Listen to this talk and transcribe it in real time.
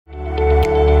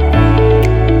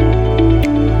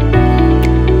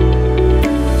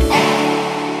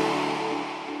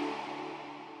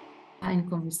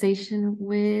conversation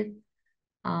with.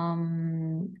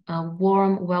 A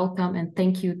warm welcome and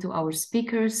thank you to our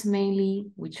speakers mainly,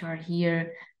 which are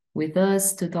here with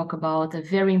us to talk about a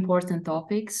very important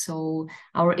topic. So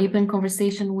our EIPA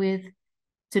conversation with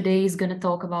today is going to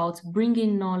talk about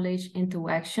bringing knowledge into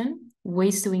action,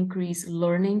 ways to increase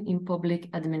learning in public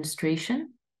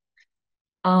administration.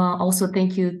 Also,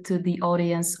 thank you to the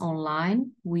audience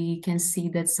online. We can see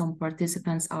that some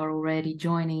participants are already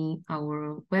joining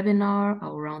our webinar,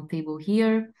 our roundtable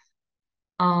here.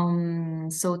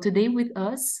 So today with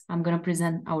us, I'm going to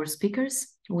present our speakers.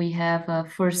 We have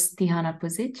first Tihana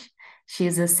Puzic. She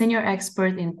is a senior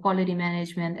expert in quality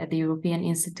management at the European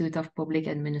Institute of Public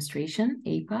Administration,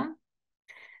 EIPA.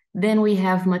 Then we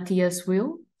have Matthias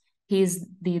Will. He is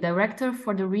the director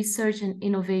for the Research and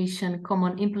Innovation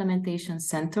Common Implementation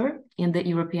Center in the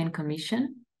European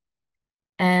Commission.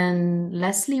 And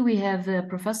lastly, we have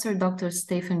Professor Dr.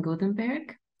 Stefan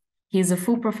Gutenberg. He is a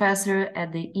full professor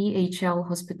at the EHL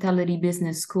Hospitality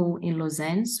Business School in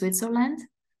Lausanne, Switzerland,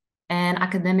 and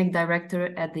academic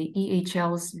director at the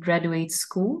EHL's Graduate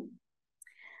School.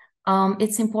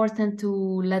 It's important to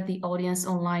let the audience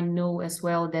online know as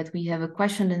well that we have a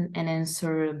question and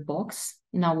answer box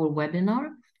in our webinar.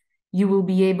 You will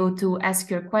be able to ask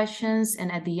your questions,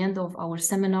 and at the end of our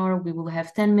seminar, we will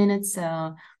have 10 minutes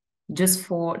just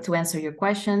to answer your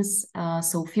questions.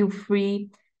 So feel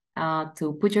free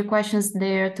to put your questions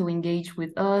there, to engage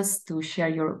with us, to share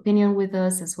your opinion with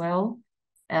us as well.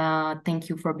 Thank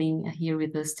you for being here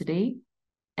with us today.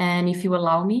 And if you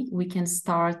allow me, we can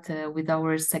start with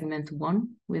our segment 1,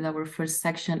 with our first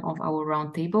section of our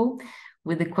roundtable,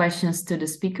 with the questions to the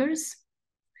speakers.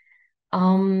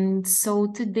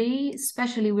 So today,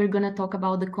 especially, we're going to talk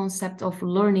about the concept of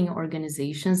learning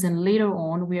organizations, and later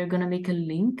on, we are going to make a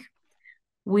link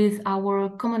with our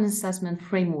common assessment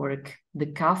framework, the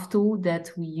CAF tool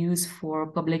that we use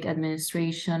for public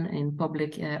administration and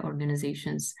public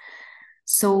organizations.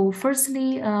 So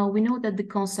firstly, we know that the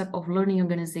concept of learning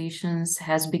organizations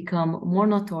has become more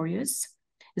notorious,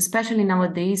 especially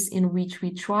nowadays, in which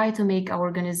we try to make our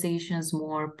organizations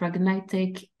more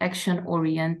pragmatic,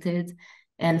 action-oriented,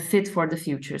 and fit for the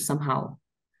future somehow.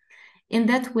 In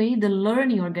that way, the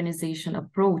learning organization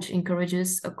approach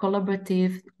encourages a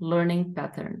collaborative learning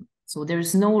pattern. So there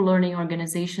is no learning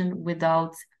organization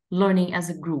without learning as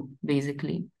a group,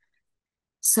 basically.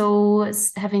 So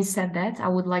having said that, I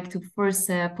would like to first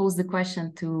pose the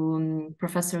question to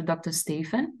Professor Dr.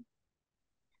 Stefan.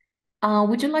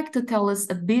 Would you like to tell us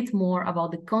a bit more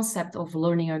about the concept of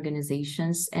learning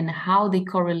organizations and how they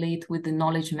correlate with the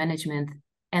knowledge management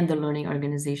and the learning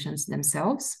organizations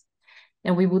themselves?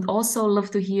 And we would also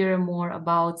love to hear more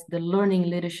about the learning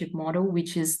leadership model,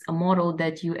 which is a model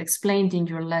that you explained in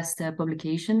your last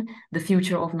publication, The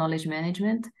Future of Knowledge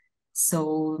Management.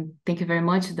 So thank you very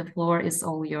much. The floor is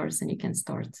all yours and you can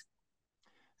start.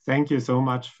 Thank you so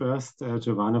much first,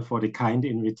 Giovanna, for the kind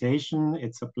invitation.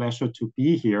 It's a pleasure to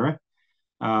be here.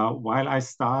 While I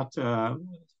start,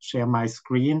 share my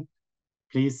screen,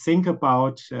 please think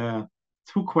about 2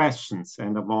 questions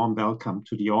and a warm welcome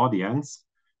to the audience.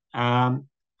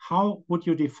 How would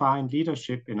you define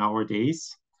leadership in our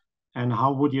days? And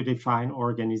how would you define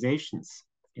organizations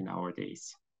in our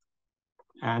days?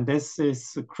 And this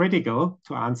is critical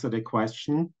to answer the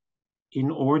question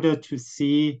in order to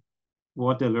see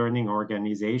what a learning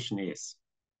organization is.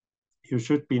 You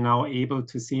should be now able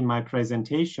to see my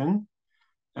presentation.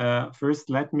 First,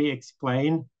 let me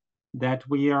explain that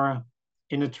we are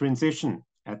in a transition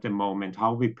at the moment,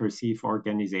 how we perceive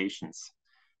organizations.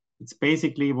 It's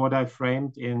basically what I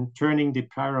framed in turning the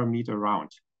pyramid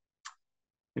around.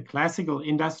 The classical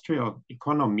industrial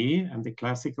economy and the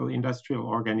classical industrial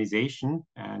organization,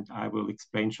 and I will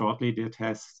explain shortly, that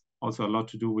has also a lot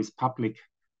to do with public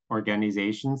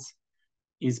organizations,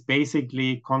 is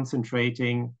basically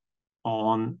concentrating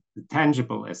on the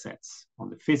tangible assets, on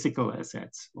the physical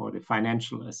assets or the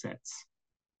financial assets.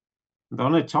 And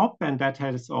on the top, and that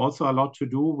has also a lot to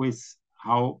do with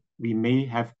how we may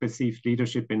have perceived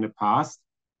leadership in the past,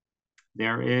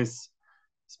 there is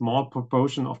a small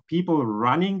proportion of people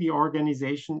running the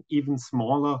organization, even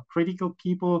smaller critical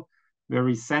people,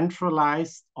 very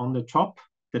centralized on the top.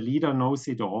 The leader knows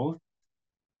it all.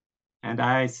 And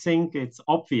I think it's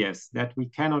obvious that we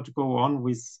cannot go on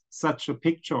with such a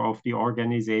picture of the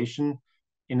organization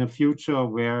in a future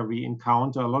where we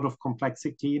encounter a lot of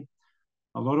complexity,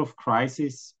 a lot of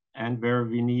crisis, and where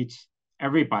we need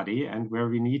everybody and where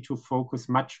we need to focus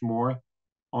much more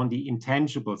on the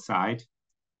intangible side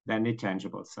than the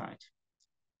tangible side.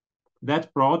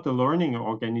 That brought the learning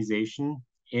organization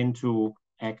into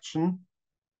action.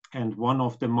 And one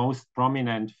of the most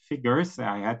prominent figures,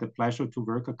 I had the pleasure to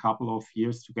work a couple of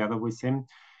years together with him,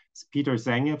 is Peter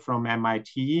Senge from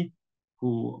MIT,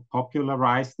 who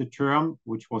popularized the term,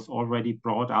 which was already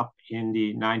brought up in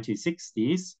the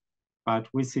 1960s. But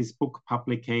with his book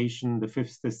publication, The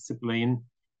Fifth Discipline,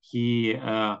 he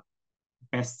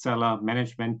bestseller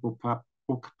management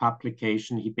book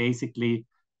publication, he basically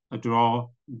draw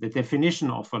the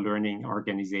definition of a learning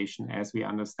organization as we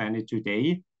understand it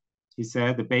today. He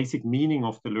said the basic meaning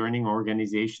of the learning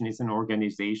organization is an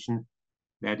organization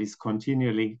that is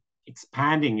continually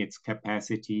expanding its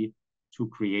capacity to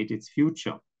create its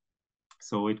future.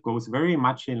 So it goes very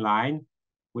much in line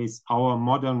with our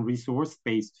modern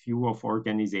resource-based view of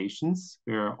organizations,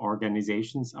 where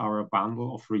organizations are a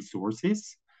bundle of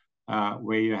resources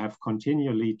where you have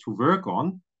continually to work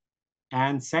on.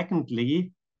 And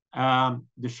secondly,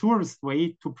 the surest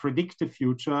way to predict the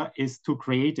future is to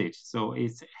create it. So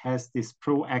it has this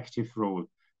proactive role,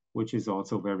 which is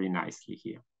also very nicely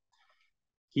here.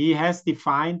 He has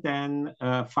defined then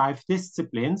 5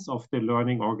 disciplines of the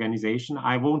learning organization.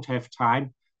 I won't have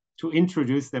time to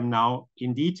introduce them now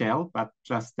in detail, but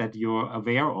just that you're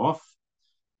aware of.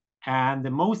 And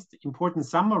the most important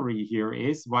summary here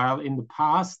is, while in the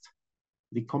past,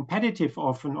 the competitive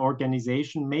of an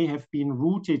organization may have been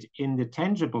rooted in the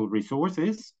tangible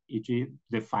resources, e.g.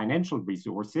 the financial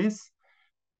resources.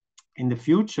 In the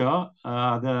future,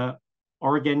 the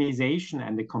organization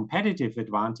and the competitive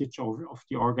advantage of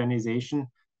the organization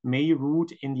may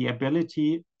root in the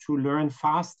ability to learn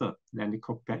faster than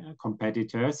the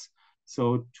competitors,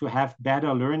 so to have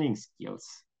better learning skills,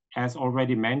 as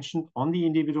already mentioned, on the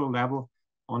individual level,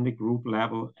 on the group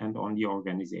level, and on the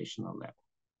organizational level.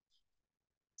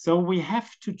 So we have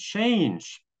to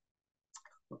change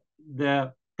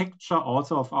the picture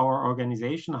also of our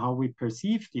organization, how we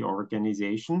perceive the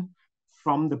organization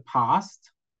from the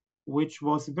past, which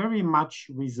was very much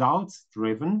results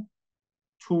driven,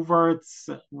 towards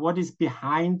what is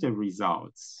behind the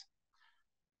results.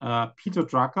 Peter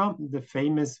Drucker, the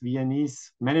famous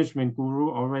Viennese management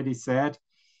guru, already said,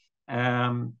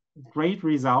 great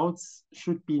results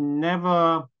should be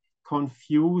never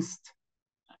confused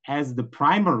as the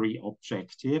primary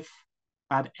objective,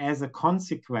 but as a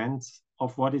consequence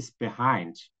of what is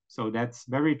behind. So that's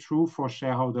very true for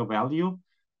shareholder value,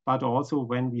 but also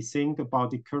when we think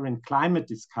about the current climate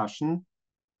discussion,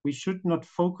 we should not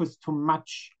focus too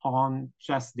much on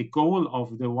just the goal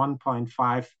of the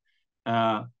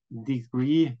 1.5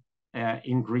 degree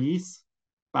increase,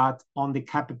 but on the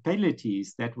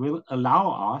capabilities that will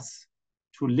allow us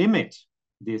to limit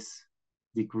this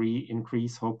degree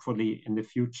increase, hopefully in the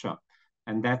future.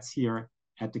 And that's here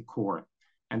at the core.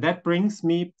 And that brings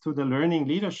me to the learning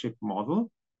leadership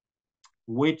model,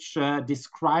 which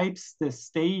describes the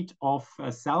state of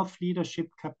self-leadership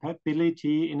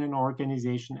capability in an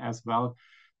organization, as well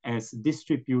as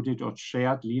distributed or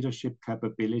shared leadership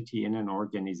capability in an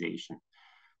organization.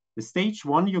 The stage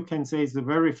 1, you can say, is a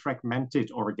very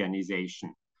fragmented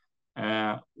organization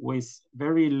with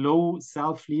very low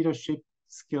self-leadership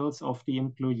skills of the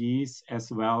employees,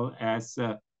 as well as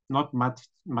not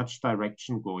much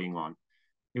direction going on.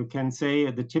 You can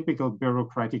say the typical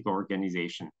bureaucratic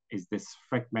organization is this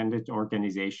fragmented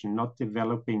organization, not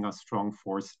developing a strong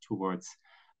force towards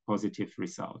positive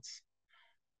results.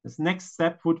 This next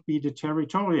step would be the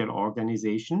territorial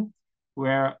organization,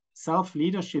 where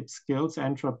self-leadership skills,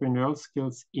 entrepreneurial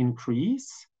skills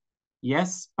increase,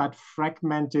 yes, but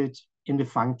fragmented in the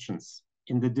functions,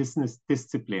 in the business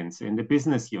disciplines, in the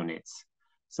business units.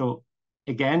 So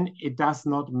again, it does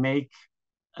not make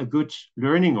a good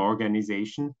learning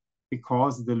organization,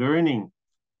 because the learning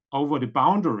over the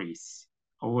boundaries,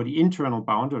 over the internal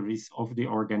boundaries of the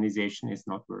organization is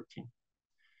not working.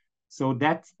 So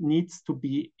that needs to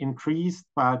be increased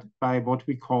by what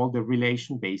we call the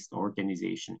relation-based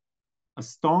organization. A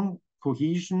strong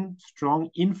cohesion, strong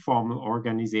informal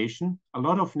organization, a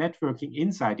lot of networking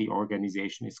inside the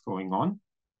organization is going on.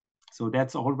 So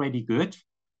that's already good.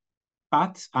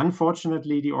 But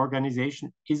unfortunately, the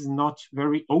organization is not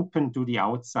very open to the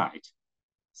outside.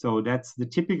 So that's the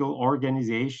typical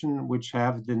organization which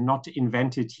have the not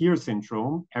invented here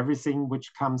syndrome. Everything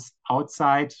which comes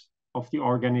outside of the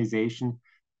organization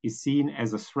is seen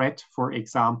as a threat, for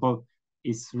example,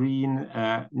 is seen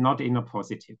not in a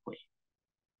positive way.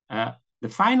 The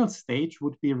final stage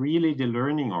would be really the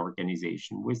learning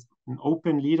organization with an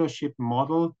open leadership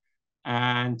model,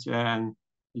 and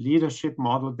leadership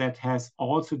model that has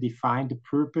also defined the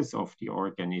purpose of the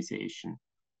organization,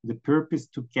 the purpose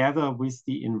together with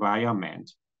the environment.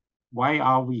 Why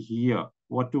are we here?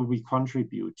 What do we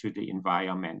contribute to the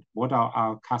environment? What are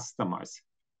our customers?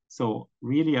 So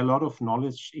really a lot of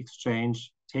knowledge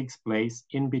exchange takes place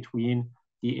in between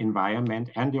the environment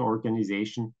and the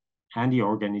organization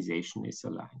is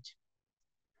aligned.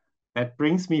 That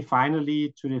brings me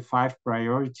finally to the 5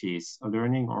 priorities a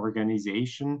learning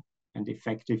organization and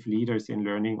effective leaders in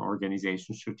learning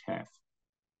organizations should have.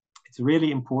 It's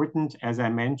really important, as I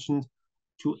mentioned,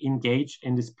 to engage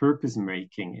in this purpose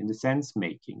making, in the sense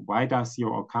making. Why does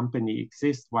your company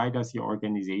exist? Why does your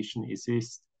organization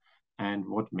exist? And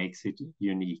what makes it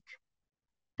unique?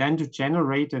 Then to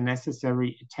generate the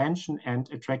necessary attention and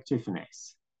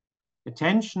attractiveness.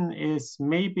 Attention is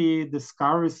maybe the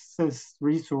scarcest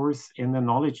resource in the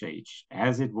knowledge age,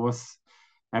 as it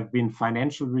have been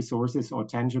financial resources or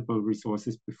tangible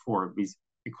resources before,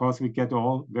 because we get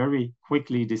all very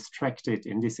quickly distracted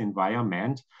in this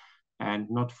environment and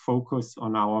not focus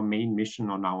on our main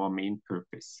mission, on our main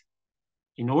purpose.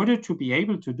 In order to be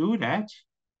able to do that,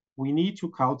 we need to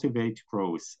cultivate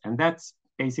growth. And that's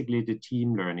basically the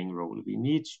team learning role. We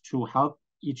need to help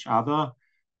each other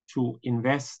to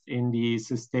invest in the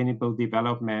sustainable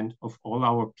development of all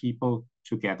our people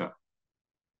together.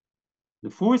 The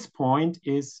 4th point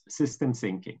is system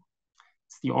thinking.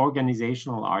 It's the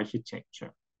organizational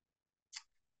architecture.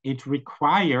 It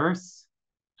requires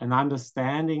an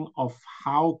understanding of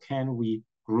how can we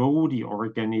grow the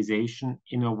organization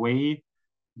in a way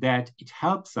that it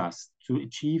helps us to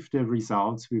achieve the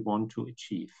results we want to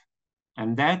achieve.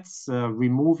 And that's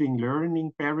removing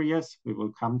learning barriers. We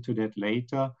will come to that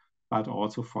later, but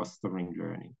also fostering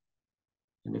learning.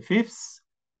 And the 5th,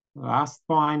 last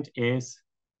point is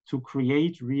to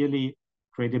create really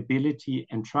credibility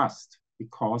and trust,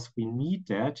 because we need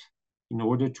that in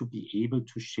order to be able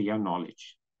to share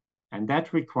knowledge. And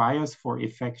that requires for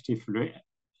effective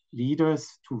leaders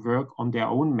to work on their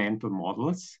own mental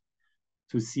models,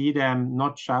 to see them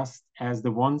not just as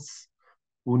the ones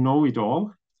who know it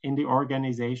all in the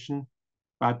organization,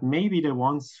 but maybe the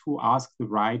ones who ask the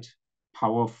right,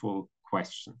 powerful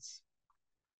questions.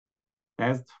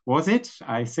 That was it.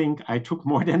 I think I took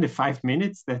more than the 5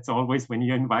 minutes. That's always when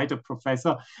you invite a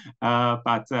professor,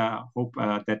 but hope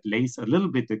that lays a little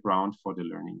bit the ground for the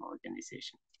learning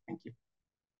organization. Thank you.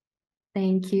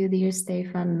 Thank you, dear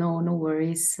Stefan. No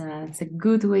worries. It's a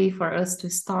good way for us to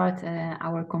start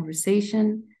our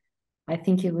conversation. I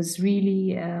think it was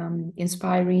really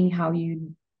inspiring how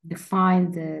you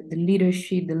defined the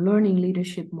leadership, the learning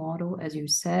leadership model, as you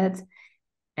said,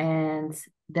 and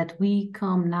that we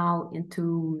come now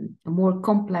into a more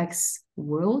complex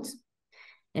world,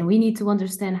 and we need to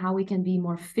understand how we can be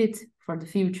more fit for the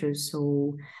future.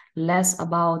 So less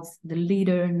about the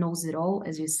leader knows it all,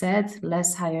 as you said,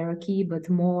 less hierarchy, but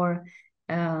more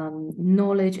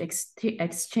knowledge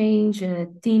exchange,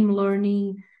 team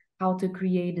learning, how to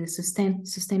create a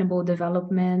sustainable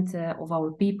development of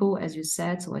our people, as you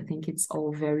said. So I think it's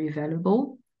all very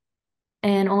valuable.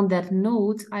 And on that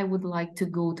note, I would like to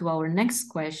go to our next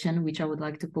question, which I would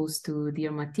like to pose to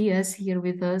dear Matthias here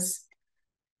with us.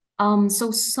 So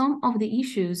some of the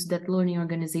issues that learning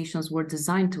organizations were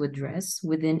designed to address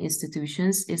within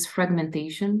institutions is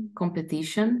fragmentation,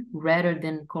 competition, rather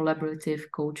than collaborative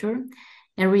culture,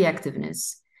 and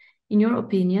reactiveness. In your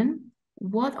opinion,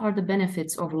 what are the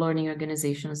benefits of learning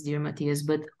organizations, dear Matthias?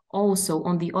 But also,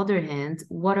 on the other hand,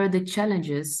 what are the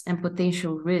challenges and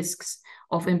potential risks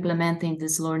of implementing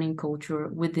this learning culture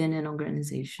within an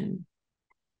organization?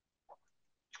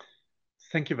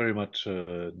 Thank you very much,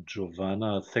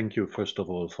 Giovanna. Thank you, first of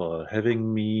all, for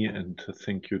having me, and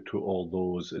thank you to all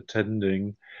those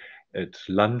attending at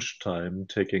lunchtime,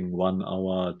 taking 1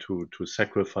 hour to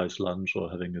sacrifice lunch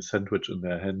or having a sandwich in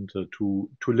their hand to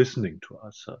listening to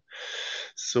us.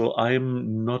 So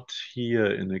I'm not here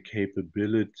in a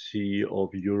capability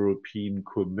of European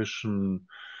Commission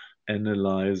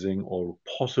analyzing or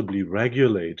possibly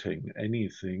regulating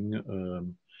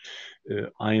anything.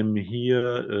 I am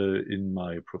here in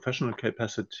my professional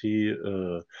capacity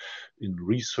in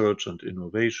research and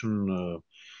innovation.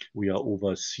 We are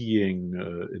overseeing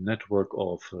a network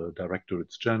of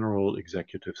directorates general,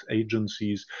 executives,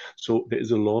 agencies. So there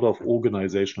is a lot of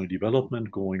organizational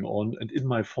development going on. And in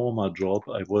my former job,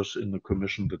 I was in the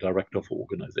commission, the director for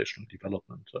organizational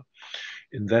development.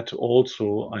 In that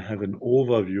also, I have an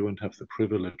overview and have the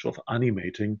privilege of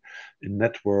animating a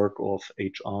network of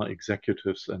HR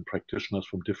executives and practitioners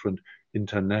from different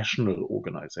international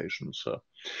organizations.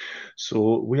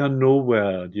 So we are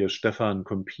nowhere, dear Stefan,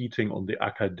 competing on the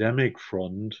academic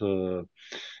front.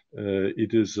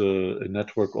 It is a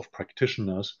network of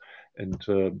practitioners. And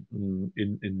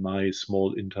in my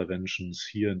small interventions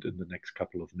here and in the next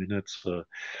couple of minutes,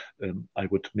 I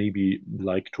would maybe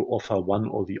like to offer one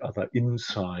or the other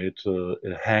insight, a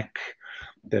hack,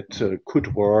 that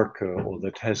could work or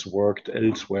that has worked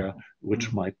elsewhere,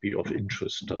 which might be of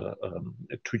interest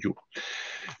to you.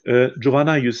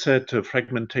 Giovanna, you said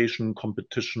fragmentation,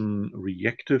 competition,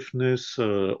 reactiveness.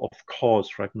 Of course,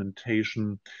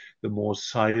 fragmentation, the more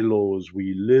silos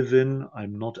we live in.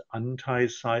 I'm not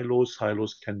anti-silos.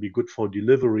 Silos can be good for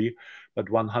delivery, but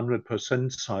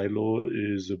 100% silo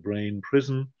is a brain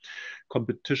prison.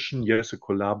 Competition, yes, a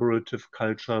collaborative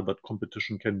culture, but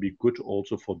competition can be good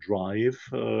also for drive.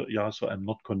 So I'm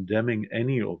not condemning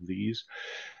any of these.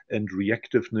 And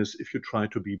reactiveness, if you try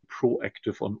to be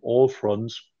proactive on all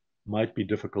fronts, might be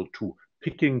difficult too.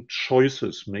 Picking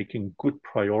choices, making good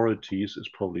priorities is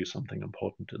probably something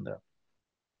important in there.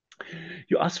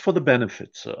 You asked for the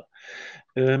benefits.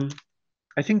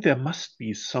 I think there must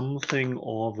be something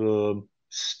of a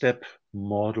step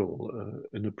model,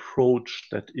 an approach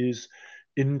that is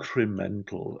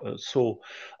incremental. So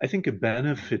I think a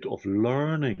benefit of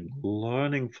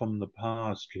learning from the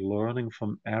past, learning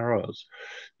from errors,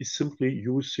 is simply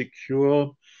you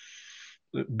secure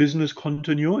business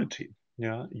continuity.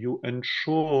 Yeah, you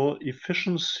ensure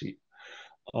efficiency.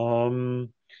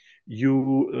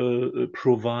 You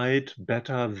provide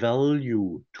better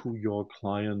value to your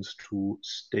clients, to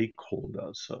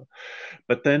stakeholders.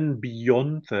 But then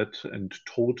beyond that, and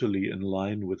totally in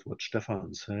line with what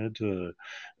Stefan said,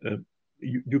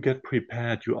 you get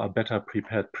prepared, you are better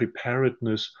prepared,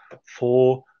 preparedness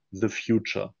for the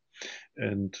future.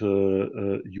 And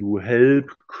you help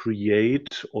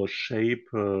create or shape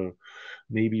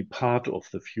maybe part of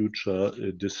the future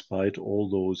despite all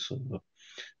those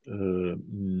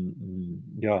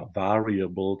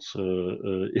variables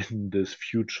in this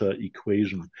future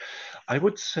equation. I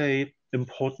would say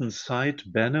important side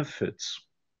benefits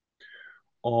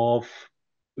of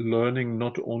learning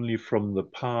not only from the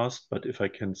past, but if I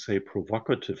can say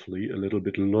provocatively, a little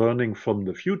bit learning from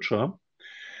the future.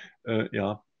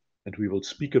 And we will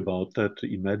speak about that,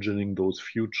 imagining those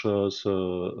futures,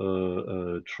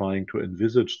 trying to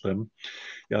envisage them.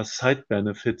 Side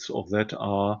benefits of that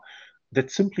are that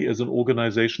simply as an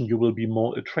organization, you will be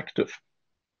more attractive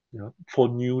for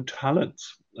new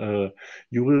talents.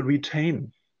 You will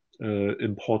retain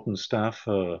important staff.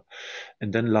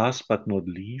 And then last but not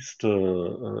least,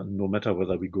 no matter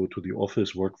whether we go to the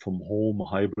office, work from home,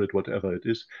 hybrid, whatever it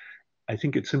is, I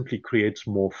think it simply creates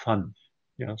more fun.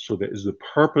 So there is a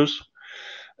purpose.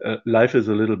 Life is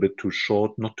a little bit too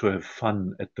short not to have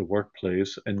fun at the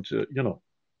workplace. And,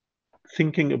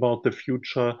 thinking about the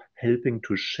future, helping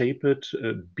to shape it,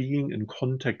 being in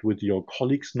contact with your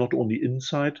colleagues, not only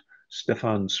inside.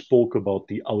 Stefan spoke about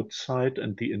the outside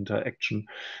and the interaction.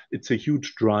 It's a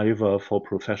huge driver for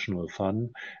professional fun.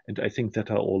 And I think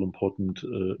that are all important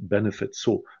benefits.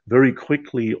 So very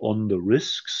quickly on the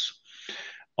risks.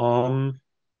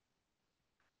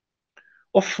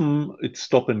 Often it's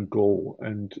stop and go.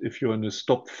 And if you're in a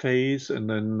stop phase and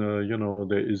then,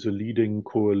 there is a leading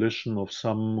coalition of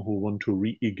some who want to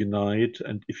reignite.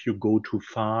 And if you go too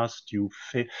fast, you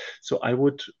fail. So I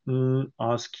would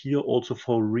ask here also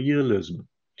for realism.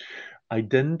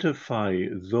 Identify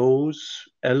those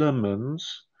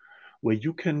elements where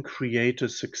you can create a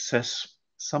success,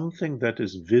 something that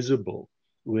is visible,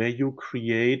 where you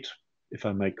create, if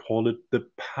I may call it, the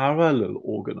parallel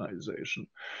organization.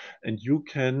 And you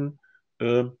can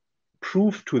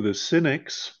prove to the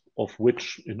cynics, of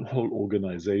which in all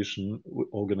organizations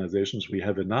we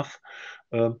have enough,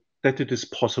 that it is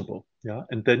possible.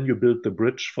 And then you build the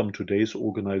bridge from today's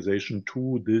organization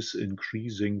to this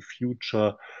increasing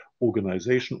future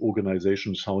organization.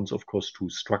 Organization sounds, of course, too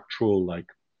structural,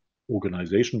 like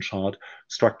organization chart.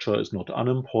 Structure is not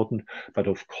unimportant, but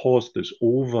of course, this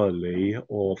overlay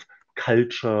of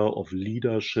culture, of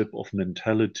leadership, of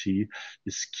mentality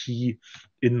is key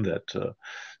in that.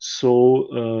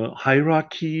 So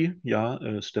hierarchy,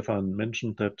 Stefan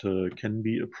mentioned that can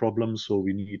be a problem. So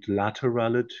we need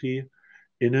laterality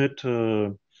in it.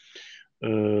 And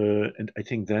I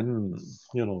think then,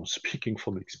 speaking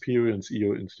from experience,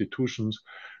 EU institutions,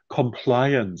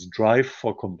 compliance, drive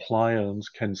for compliance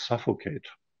can suffocate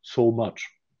so much.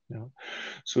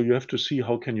 So you have to see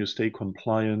how can you stay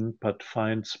compliant, but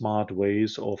find smart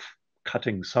ways of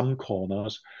cutting some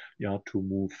corners, to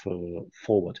move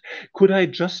forward. Could I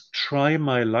just try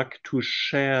my luck to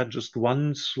share just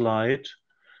one slide?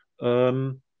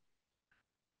 Can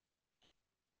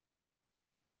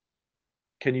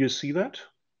you see that?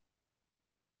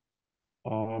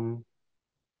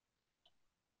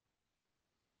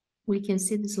 We can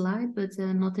see the slide, but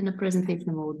not in a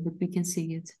presentation mode, but we can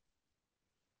see it.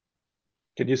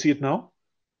 Can you see it now?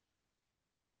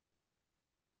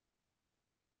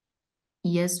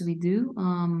 Yes, we do.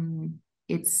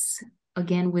 It's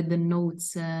again with the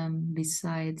notes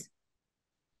beside.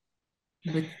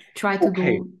 But try to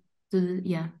go to the,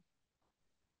 yeah.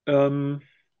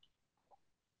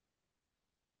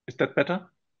 Is that better?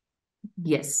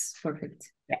 Yes,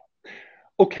 perfect. Yeah.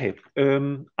 Okay,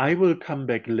 I will come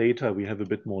back later. We have a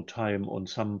bit more time on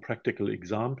some practical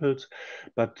examples,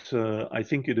 but I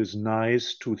think it is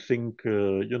nice to think,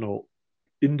 you know,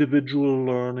 individual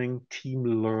learning, team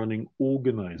learning,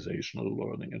 organizational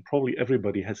learning, and probably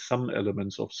everybody has some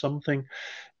elements of something,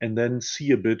 and then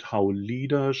see a bit how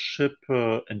leadership,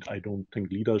 and I don't think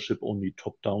leadership only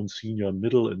top down, senior,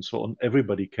 middle, and so on.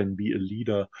 Everybody can be a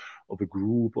leader of a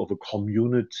group, of a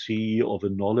community, of a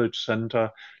knowledge center.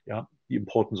 Yeah, the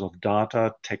importance of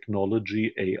data,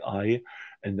 technology, AI,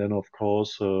 and then of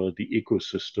course the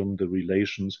ecosystem, the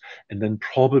relations, and then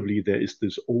probably there is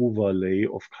this overlay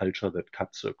of culture that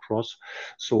cuts across.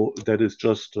 So that is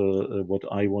just what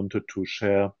I wanted to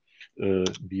share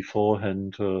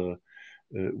beforehand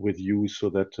with you, so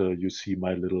that you see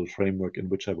my little framework in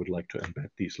which I would like to embed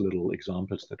these little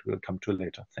examples that we'll come to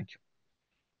later. Thank you.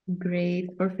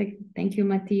 Great, perfect. Thank you,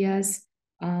 Matthias.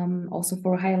 Also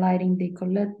for highlighting the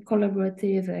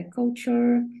collaborative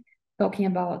culture, talking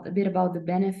about a bit about the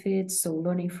benefits, so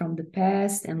learning from the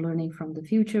past and learning from the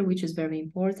future, which is very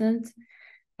important.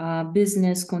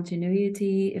 Business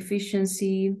continuity,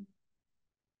 efficiency,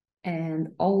 and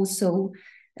also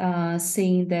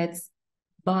saying that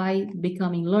by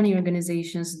becoming learning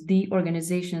organizations, the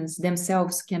organizations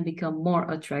themselves can become more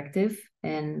attractive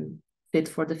and fit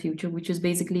for the future, which is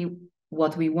basically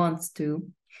what we want to,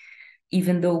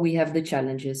 even though we have the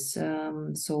challenges.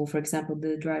 So for example,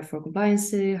 the drive for compliance,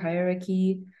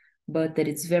 hierarchy, but that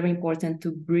it's very important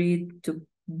to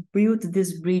build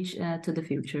this bridge to the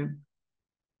future.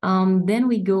 Then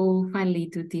we go finally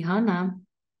to Tihana.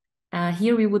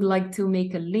 Here we would like to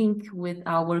make a link with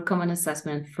our common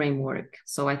assessment framework.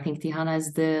 So I think Tihana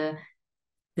is the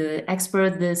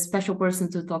expert, the special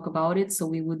person to talk about it. So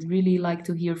we would really like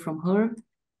to hear from her.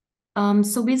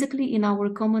 So basically in our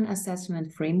common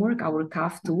assessment framework, our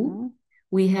CAF tool,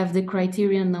 we have the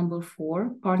criterion number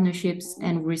 4, partnerships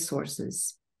and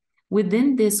resources.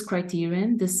 Within this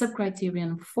criterion, the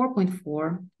subcriterion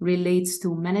 4.4 relates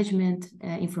to management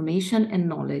information and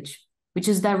knowledge, which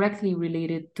is directly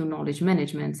related to knowledge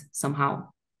management somehow.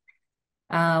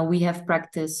 We have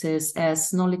practices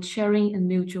as knowledge sharing and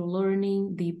mutual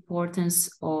learning, the importance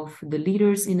of the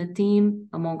leaders in a team,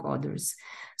 among others.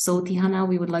 So Tihana,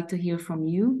 we would like to hear from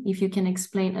you, if you can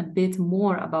explain a bit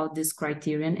more about this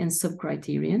criterion and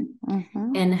subcriterion,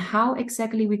 and how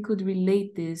exactly we could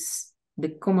relate this, the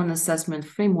common assessment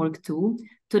framework tool,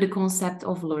 to the concept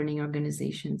of learning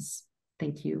organizations.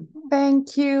 Thank you.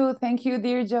 Thank you. Thank you,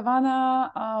 dear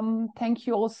Giovanna. Thank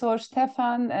you also,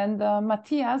 Stefan and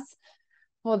Matthias,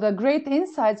 for the great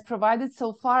insights provided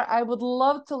so far. I would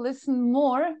love to listen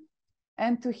more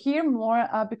and to hear more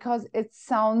because it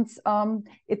sounds,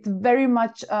 it very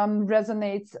much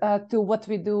resonates to what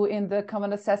we do in the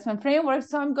Common Assessment Framework.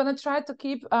 So I'm going to try to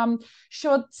keep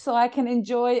short so I can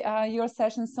enjoy your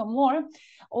session some more.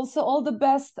 Also, all the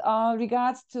best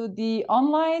regards to the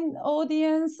online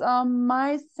audience.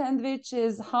 My sandwich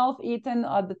is half eaten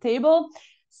at the table.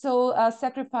 So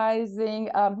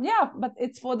sacrificing, yeah, but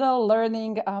it's for the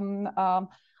learning,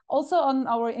 also on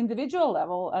our individual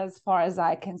level, as far as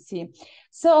I can see.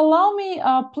 So allow me,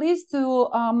 please, to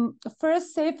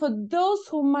first say, for those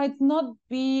who might not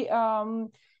be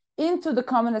into the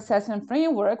Common Assessment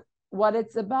Framework, what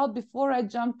it's about before I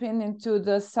jump into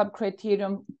the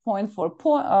subcriterion point 4.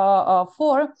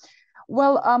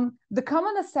 Well, the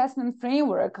Common Assessment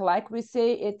Framework, like we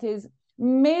say, it is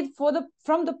made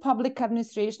from the public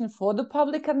administration for the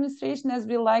public administration, as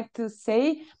we like to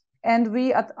say. And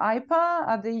we at EIPA,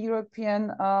 at the European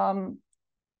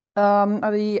at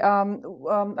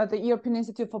the European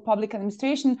Institute for Public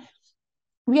Administration,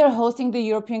 we are hosting the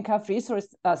European CAF Resource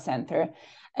Center,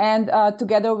 and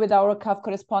together with our CAF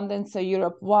correspondents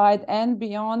Europe-wide and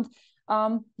beyond,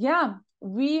 yeah,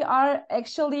 we are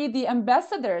actually the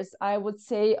ambassadors, I would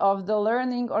say, of the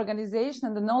learning organization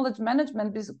and the knowledge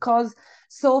management, because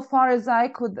so far as I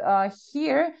could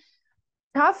hear,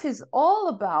 CAF is all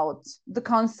about the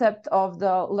concept of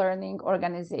the learning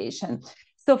organization.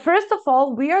 So first of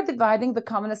all, we are dividing the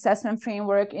Common Assessment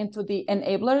Framework into the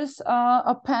enablers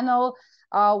panel,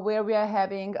 where we are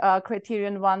having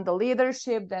criterion 1, the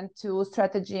leadership, then 2,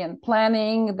 strategy and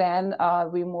planning, then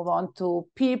we move on to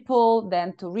people,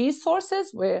 then to resources,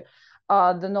 where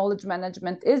the knowledge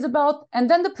management is about, and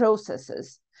then the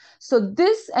processes. So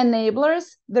this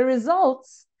enablers the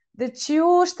results that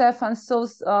you, Stefan, so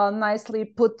nicely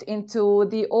put into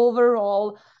the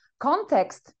overall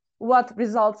context. what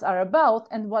results are about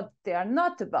and what they are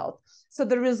not about. So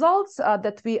the results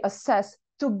that we assess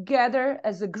together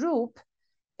as a group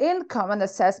in common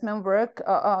assessment work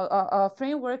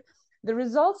framework, the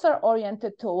results are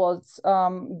oriented towards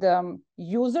the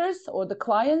users or the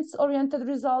clients oriented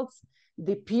results,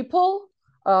 the people,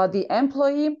 the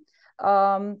employee,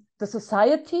 the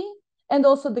society, and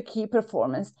also the key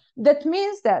performance. That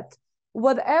means that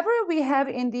whatever we have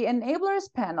in the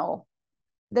enablers panel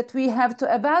that we have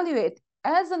to evaluate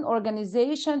as an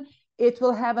organization, it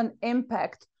will have an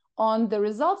impact on the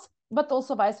results, but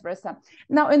also vice versa.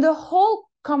 Now, in the whole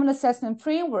common assessment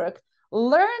framework,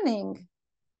 learning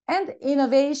and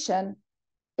innovation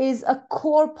is a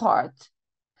core part.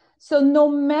 So no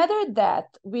matter that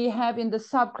we have in the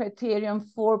sub-criterion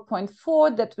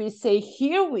 4.4 that we say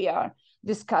here we are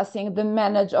discussing the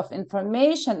management of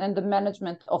information and the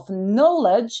management of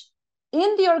knowledge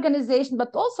in the organization,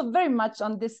 but also very much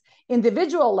on this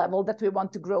individual level that we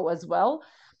want to grow as well.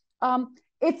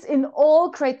 It's in all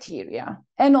criteria.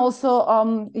 And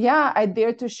also, yeah, I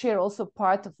dare to share also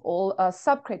part of all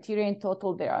sub-criteria. In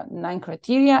total, there are 9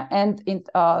 criteria and in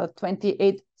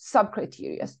 28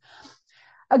 sub-criteria.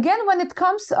 Again, when it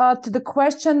comes to the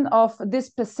question of this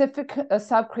specific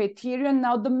sub-criterion,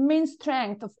 now the main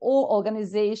strength of all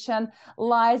organization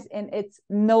lies in its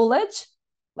knowledge,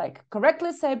 like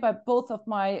correctly said by both of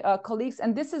my colleagues.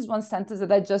 And this is one sentence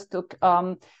that I just took,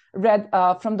 read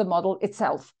from the model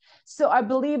itself. So I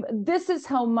believe this is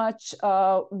how much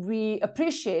we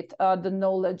appreciate the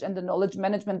knowledge and the knowledge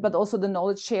management, but also the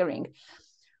knowledge sharing.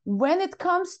 When it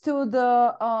comes to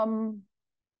the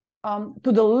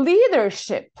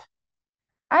leadership,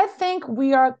 I think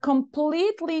we are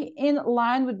completely in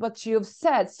line with what you've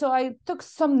said. So I took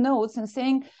some notes and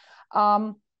saying,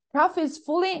 CAF is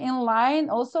fully in line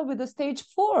also with the stage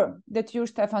 4 that you,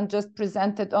 Stefan, just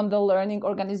presented on the learning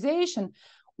organization.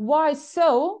 Why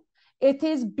so? It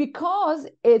is because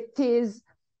it is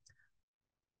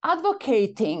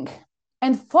advocating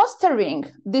and fostering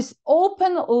this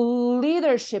open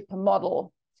leadership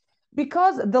model.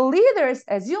 Because the leaders,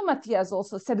 as you, Matthias,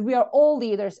 also said, we are all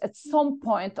leaders at some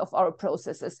point of our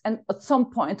processes and at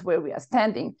some point where we are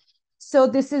standing. So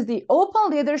this is the open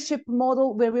leadership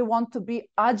model where we want to be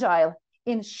agile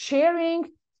in sharing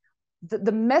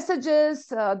the messages,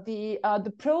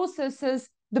 the processes,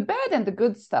 the bad and the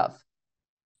good stuff.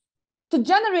 To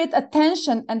generate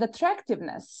attention and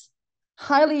attractiveness,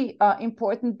 highly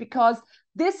important, because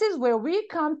this is where we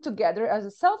come together as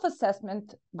a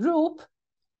self-assessment group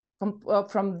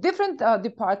from different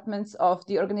departments of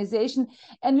the organization,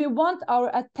 and we want our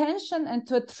attention and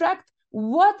to attract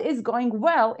what is going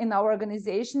well in our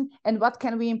organization and what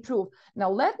can we improve. Now,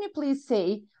 let me please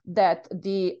say that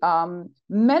the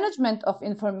management of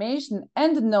information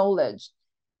and knowledge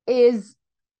is,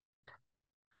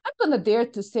 I'm going to dare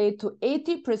to say, to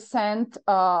 80%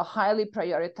 highly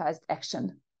prioritized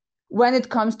action when it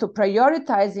comes to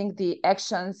prioritizing the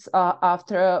actions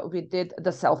after we did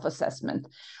the self-assessment.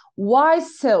 Why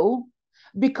so?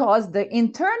 Because the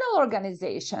internal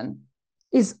organization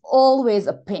is always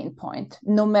a pain point,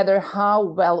 no matter how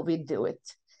well we do it.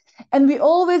 And we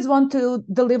always want to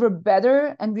deliver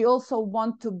better, and we also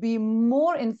want to be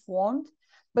more informed,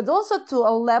 but also to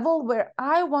a level where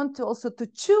I want to also to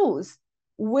choose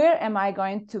where am I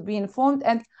going to be informed.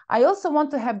 And I also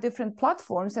want to have different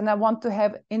platforms, and I want to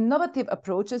have innovative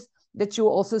approaches that you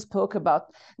also spoke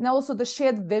about. Now, also the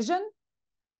shared vision.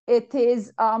 It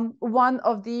is one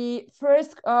of the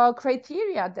first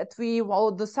criteria that we,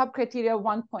 well, the sub-criteria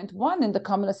 1.1 in the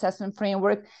common assessment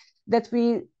framework, that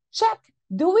we check.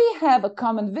 Do we have a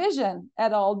common vision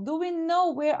at all? Do we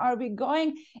know where are we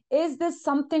going? Is this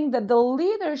something that the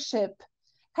leadership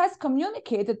has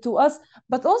communicated to us?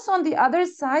 But also on the other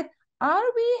side,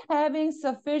 are we having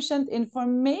sufficient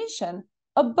information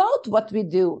about what we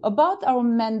do, about our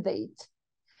mandate?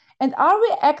 And are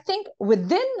we acting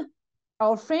within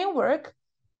our framework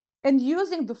and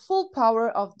using the full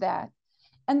power of that?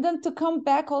 And then to come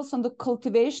back also on the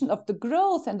cultivation of the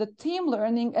growth and the team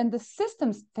learning and the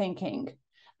systems thinking.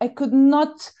 I could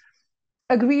not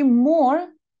agree more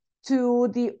to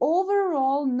the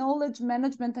overall knowledge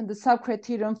management and the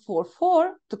sub-criterion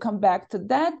 4.4, to come back to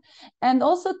that, and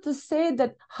also to say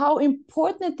that how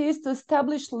important it is to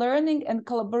establish learning and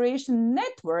collaboration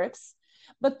networks,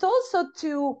 but also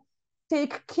to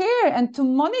take care and to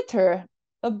monitor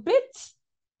a bit,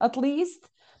 at least,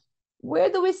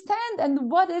 where do we stand and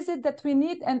what is it that we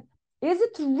need? And is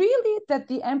it really that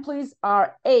the employees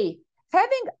are A,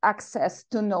 having access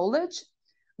to knowledge,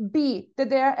 B, that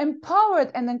they are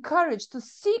empowered and encouraged to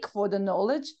seek for the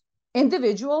knowledge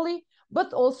individually,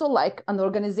 but also like an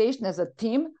organization as a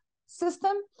team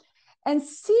system? and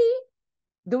see,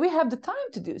 do we have the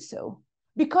time to do so?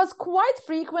 Because quite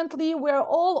frequently we're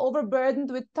all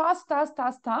overburdened with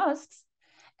tasks.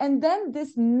 And then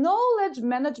this knowledge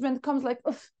management comes like,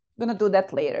 I'm gonna do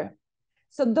that later.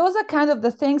 So those are kind of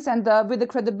the things, and with the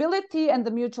credibility and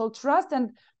the mutual trust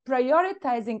and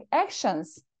prioritizing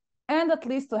actions, and at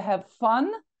least to have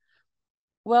fun.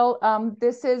 Well,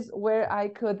 this is where I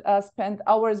could spend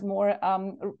hours more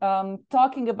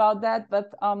talking about that,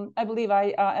 but I believe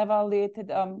I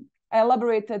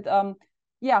elaborated,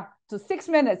 yeah, to 6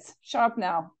 minutes sharp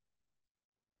now.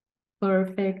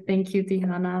 Perfect. Thank you,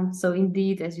 Tihana. So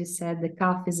indeed, as you said, the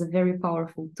CAF is a very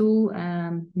powerful tool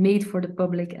made for the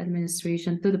public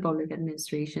administration, to the public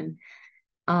administration.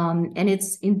 And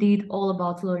it's indeed all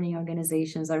about learning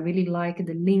organizations. I really like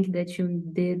the link that you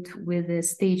did with the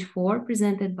stage 4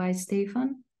 presented by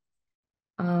Stefan.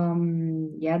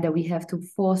 Yeah, that we have to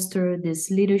foster this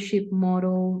leadership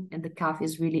model, and the CAF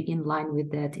is really in line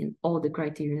with that in all the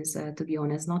criteria, to be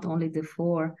honest, not only the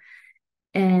 4.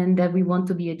 And that we want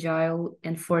to be agile,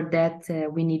 and for that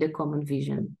we need a common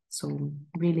vision. So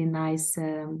really nice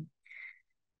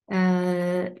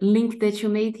link that you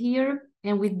made here.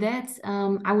 And with that,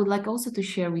 I would like also to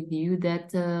share with you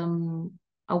that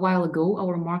a while ago,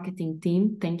 our marketing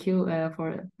team, thank you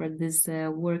for this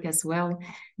work as well,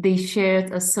 they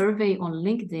shared a survey on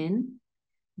LinkedIn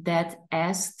that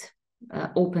asked,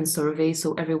 open survey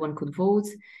so everyone could vote.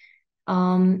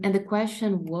 And the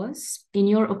question was, in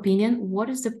your opinion, what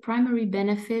is the primary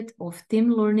benefit of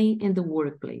team learning in the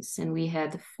workplace? And we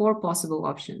had 4 possible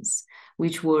options,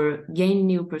 which were gain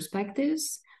new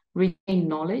perspectives, retain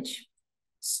knowledge,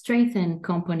 strengthen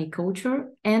company culture,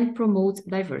 and promote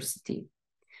diversity.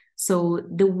 So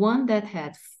the one that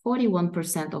had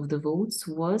 41% of the votes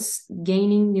was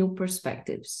gaining new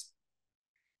perspectives.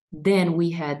 Then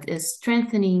we had a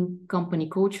strengthening company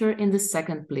culture in the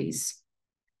second place.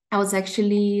 I was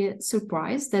actually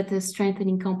surprised that the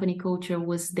strengthening company culture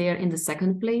was there in the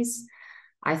second place.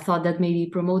 I thought that maybe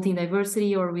promoting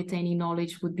diversity or retaining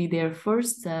knowledge would be there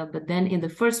first, but then in the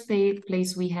first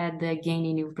place we had the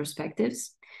gaining new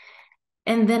perspectives.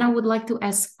 And then I would like to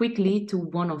ask quickly to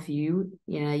one of you,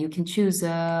 yeah, you can choose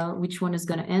which one is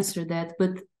going to answer that,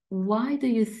 but why do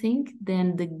you think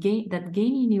then that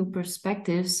gaining new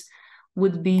perspectives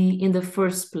would be in the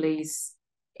first place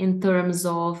in terms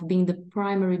of being the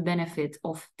primary benefit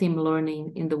of team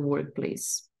learning in the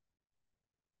workplace?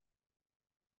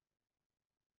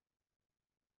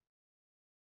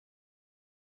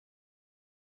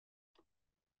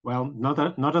 Well,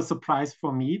 not a surprise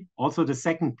for me. Also the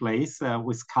second place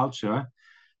with culture,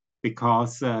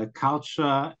 because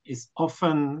culture is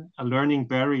often a learning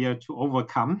barrier to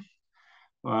overcome,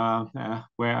 where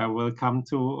I will come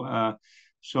to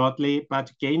shortly.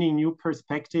 But gaining new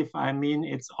perspective, I mean,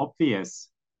 it's obvious.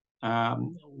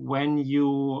 When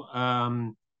you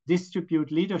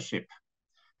distribute leadership,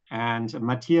 and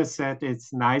Matthias said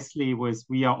it's nicely with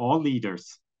we are all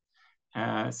leaders.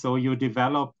 So you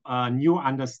develop a new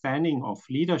understanding of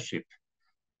leadership.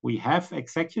 We have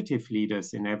executive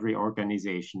leaders in every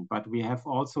organization, but we have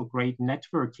also great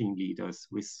networking leaders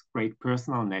with great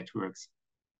personal networks.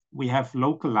 We have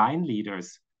local line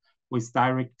leaders with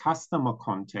direct customer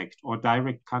contact or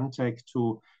direct contact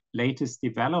to latest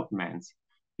developments.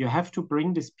 You have to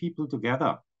bring these people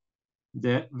together.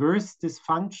 The worst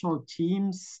dysfunctional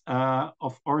teams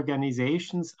of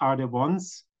organizations are the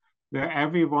ones where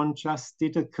everyone just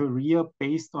did a career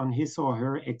based on his or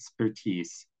her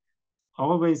expertise.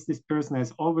 Always, this person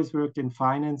has always worked in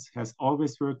finance, has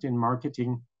always worked in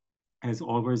marketing, has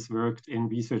always worked in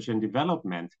research and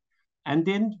development. And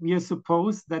then we are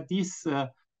supposed that these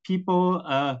people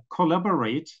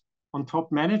collaborate on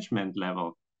top management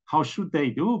level. How should they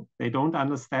do? They don't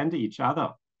understand each other.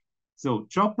 So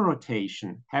job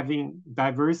rotation, having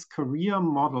diverse career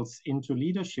models into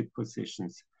leadership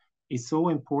positions is so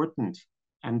important.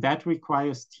 And that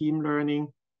requires team learning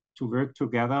to work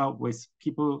together with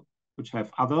people which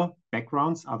have other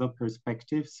backgrounds, other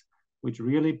perspectives, which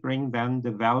really bring then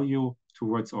the value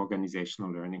towards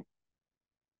organizational learning.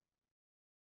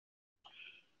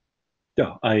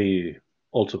 Yeah, I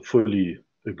also fully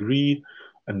agree.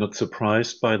 I'm not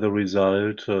surprised by the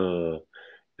result.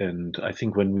 And I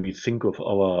think when we think of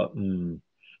our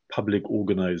public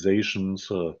organizations,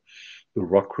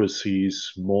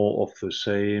 bureaucracies, more of the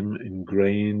same,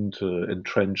 ingrained,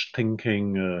 entrenched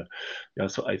thinking. Yeah,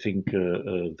 so I think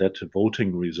that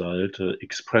voting result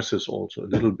expresses also a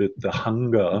little bit the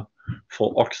hunger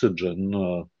for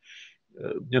oxygen,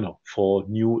 for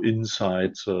new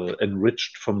insights,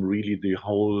 enriched from really the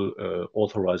whole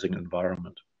authorizing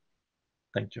environment.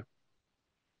 Thank you.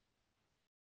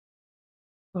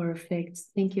 Perfect.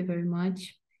 Thank you very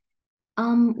much.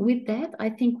 With that, I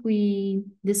think we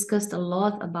discussed a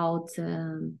lot about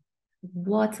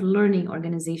what learning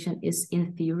organization is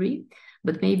in theory,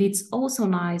 but maybe it's also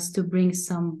nice to bring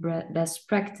some best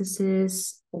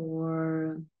practices,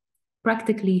 or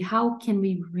practically how can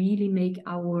we really make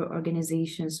our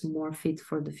organizations more fit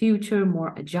for the future,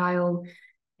 more agile,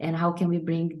 and how can we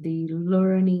bring the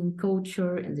learning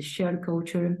culture and the shared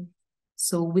culture.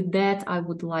 So with that, I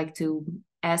would like to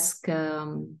ask,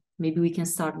 maybe we can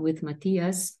start with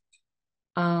Matthias.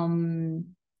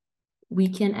 We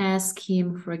can ask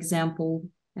him, for example,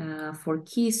 for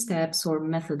key steps or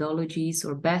methodologies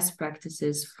or best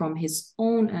practices from his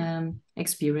own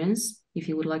experience, if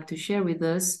you would like to share with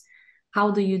us.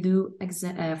 How do you do,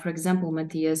 for example,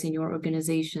 Matthias, in your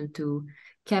organization to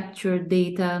capture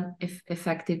data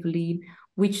effectively?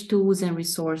 Which tools and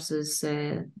resources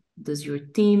does your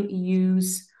team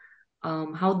use?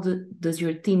 How does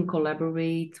your team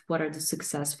collaborate? What are the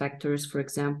success factors, for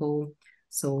example?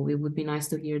 So it would be nice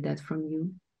to hear that from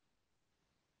you.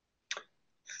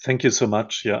 Thank you so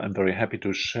much. Yeah, I'm very happy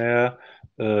to share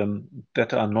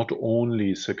that are not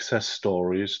only success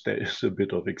stories, there is a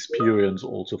bit of experience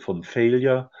also from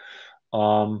failure.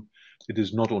 It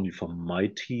is not only from my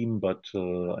team, but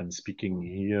I'm speaking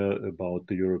here about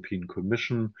the European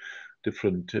Commission,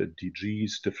 different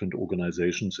DGs, different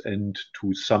organizations, and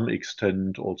to some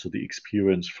extent also the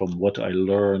experience from what I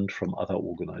learned from other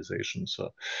organizations.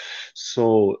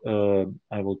 So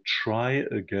I will try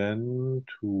again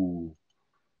to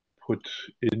put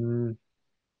in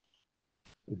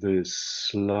this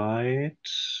slide.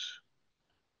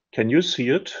 Can you see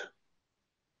it?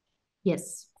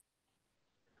 Yes.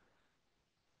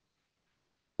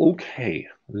 Okay,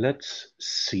 let's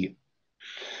see.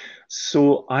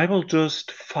 So I will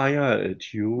just fire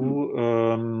at you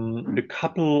a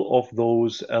couple of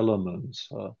those elements.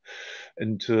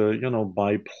 And,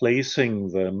 by placing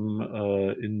them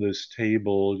in this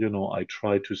table, I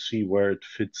try to see where it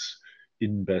fits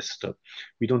in best.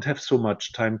 We don't have so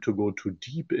much time to go too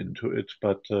deep into it,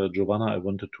 but Giovanna, I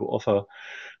wanted to offer,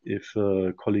 if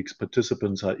colleagues,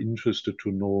 participants are interested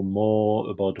to know more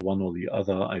about one or the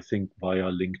other, I think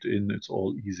via LinkedIn, it's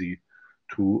all easy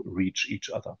to reach each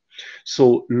other.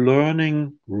 So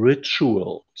learning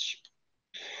rituals.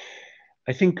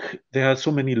 I think there are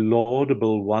so many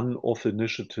laudable one-off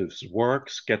initiatives.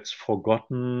 Works gets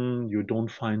forgotten. You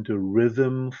don't find a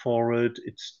rhythm for it.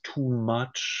 It's too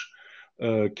much.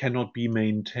 Cannot be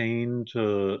maintained.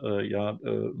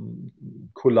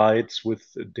 Collides with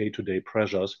day-to-day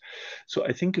pressures. So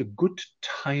I think a good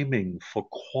timing for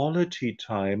quality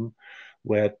time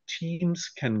where teams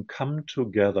can come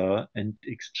together and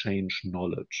exchange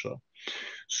knowledge.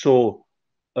 So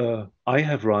I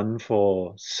have run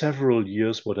for several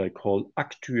years what I call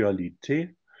Actualité.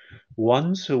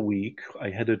 Once a week, I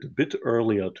had it a bit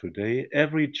earlier today,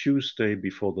 every Tuesday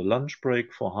before the lunch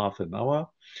break for half an hour.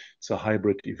 It's a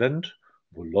hybrid event,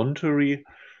 voluntary.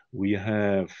 We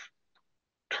have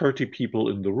 30 people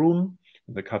in the room,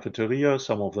 in the cafeteria.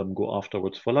 Some of them go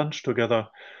afterwards for lunch together.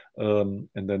 And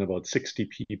then about 60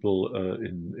 people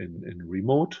in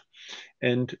remote.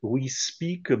 And we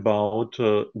speak about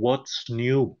what's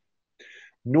new.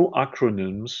 No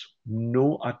acronyms,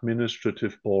 no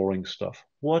administrative boring stuff.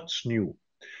 What's new?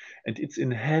 And it's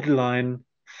in headline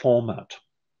format.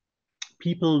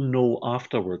 People know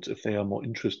afterwards, if they are more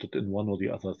interested in one or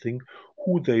the other thing,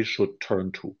 who they should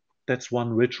turn to. That's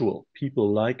one ritual.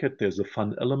 People like it. There's a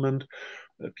fun element.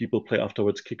 People play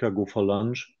afterwards, kicker, go for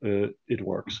lunch. It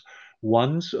works.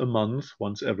 Once a month,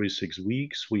 once every 6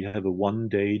 weeks, we have a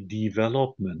one-day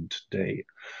development day.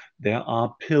 There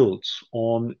are pills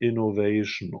on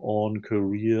innovation, on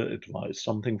career advice,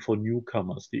 something for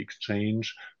newcomers, the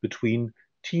exchange between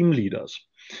team leaders.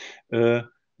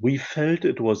 We felt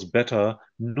it was better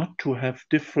not to have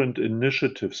different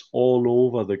initiatives all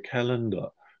over the calendar.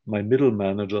 My middle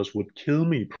managers would kill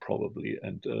me probably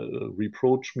and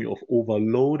reproach me of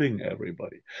overloading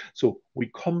everybody. So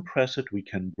we compress it, we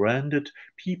can brand it.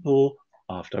 People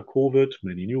after COVID,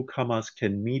 many newcomers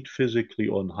can meet physically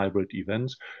on hybrid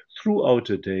events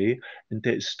throughout a day, and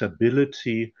there is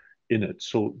stability in it.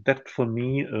 So that for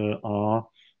me are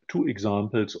two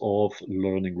examples of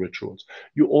learning rituals.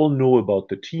 You all know about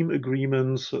the team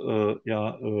agreements.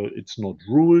 It's not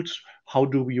rules. how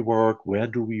do we work, where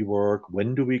do we work,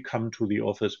 when do we come to the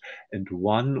office? And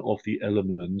one of the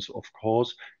elements, of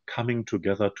course, coming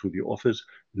together to the office,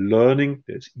 learning,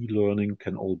 there's e-learning,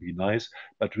 can all be nice,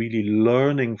 but really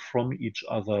learning from each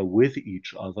other, with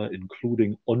each other,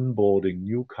 including onboarding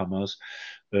newcomers,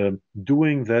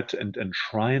 doing that and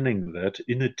enshrining that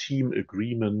in a team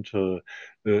agreement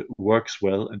works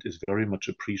well and is very much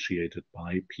appreciated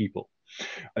by people.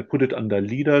 I put it under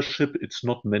leadership. It's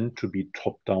not meant to be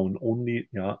top-down only.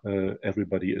 Yeah,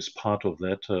 everybody is part of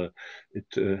that.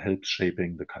 It helps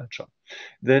shaping the culture.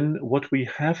 Then what we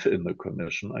have in the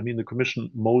Commission, I mean, the Commission,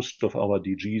 most of our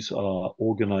DGs are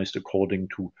organized according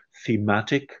to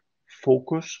thematic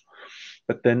focus,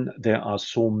 but then there are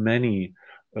so many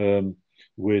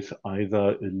with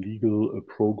either a legal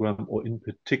program or in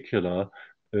particular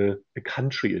a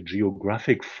country, a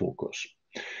geographic focus.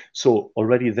 So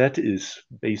already that is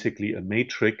basically a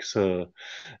matrix.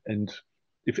 And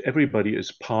if everybody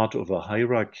is part of a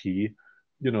hierarchy,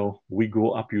 we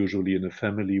grow up usually in a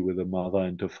family with a mother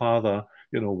and a father.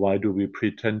 Why do we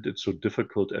pretend it's so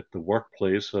difficult at the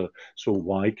workplace? So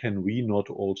why can we not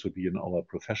also be in our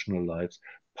professional lives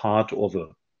part of a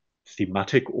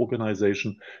thematic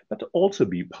organization, but also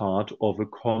be part of a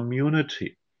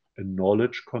community, a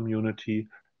knowledge community,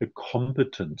 a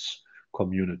competence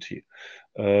community?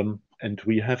 And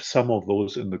we have some of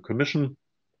those in the Commission.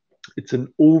 It's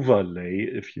an overlay,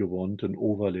 if you want, an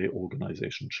overlay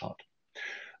organization chart.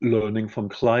 Learning from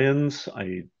clients,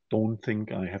 I don't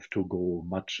think I have to go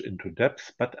much into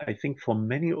depth, but I think for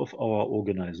many of our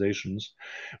organizations,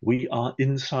 we are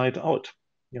inside out.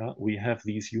 Yeah, we have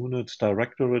these units,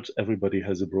 directorates, everybody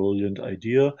has a brilliant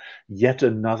idea, yet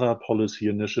another policy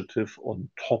initiative on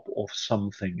top of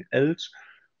something else.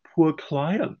 Poor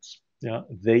clients. Yeah,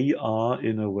 they are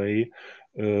in a way,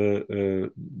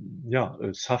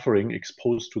 suffering,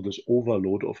 exposed to this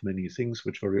overload of many things,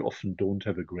 which very often don't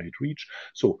have a great reach.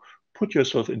 So put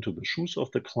yourself into the shoes of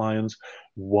the clients.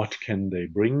 What can they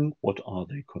bring? What are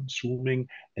they consuming?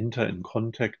 Enter in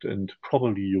contact, and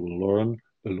probably you will learn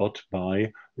a lot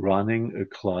by running a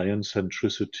client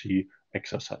centricity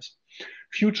exercise.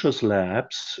 Futures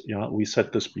labs, yeah, we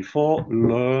said this before,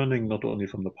 learning not only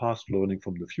from the past, learning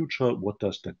from the future. What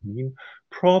does that mean?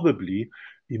 Probably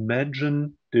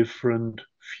imagine different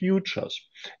futures,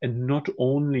 and not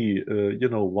only,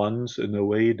 once in a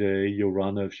way day you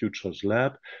run a futures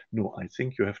lab. No, I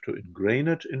think you have to ingrain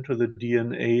it into the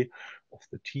DNA of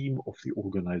the team, of the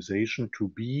organization,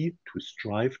 to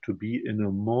strive to be in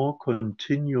a more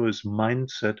continuous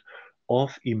mindset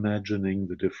of imagining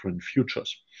the different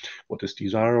futures. What is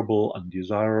desirable,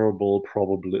 undesirable,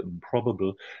 probable,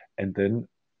 improbable, and then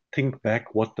think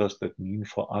back, what does that mean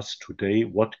for us today?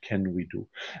 What can we do?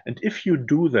 And if you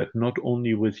do that, not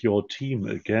only with your team,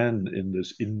 again, in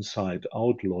this inside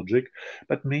out logic,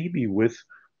 but maybe with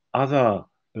other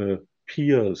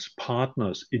peers,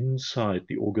 partners inside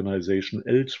the organization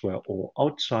elsewhere or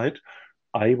outside.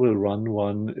 I will run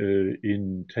one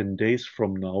in 10 days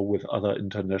from now with other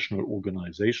international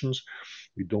organizations.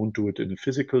 We don't do it in a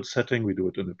physical setting. We do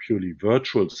it in a purely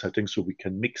virtual setting, so we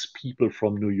can mix people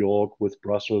from New York with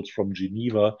Brussels, from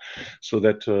Geneva, so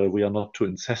that we are not too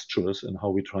incestuous in how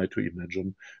we try to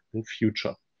imagine the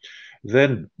future.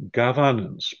 Then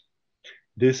governance.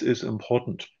 This is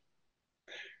important.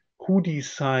 Who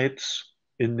decides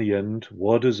in the end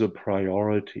what is a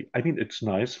priority? I mean, it's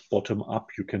nice, bottom up.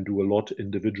 You can do a lot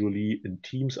individually in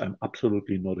teams. I'm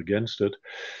absolutely not against it.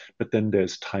 But then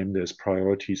there's time, there's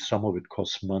priorities. Some of it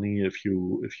costs money. If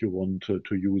you want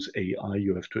to use AI,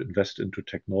 you have to invest into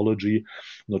technology,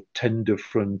 not 10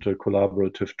 different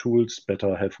collaborative tools.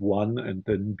 Better have one, and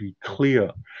then be clear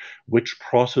which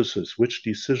processes, which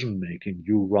decision making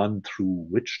you run through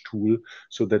which tool,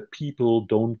 so that people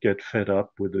don't get fed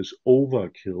up with this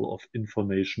overkill of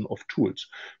information, of tools.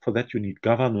 For that, you need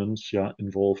governance,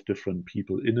 involve different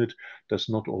people in it. Does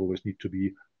not always need to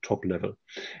be top level.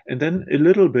 And then a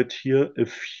little bit here, a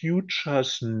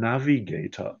futures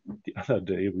navigator. The other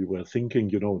day we were thinking,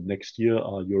 next year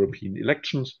are European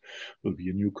elections, will be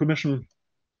a new commission.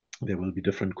 There will be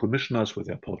different commissioners with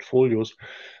their portfolios.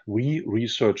 We,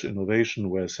 research innovation,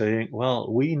 were saying, well,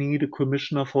 we need a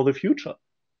commissioner for the future.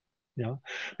 Yeah,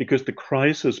 because the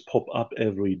crises pop up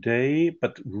every day,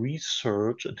 but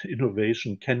research and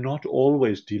innovation cannot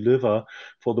always deliver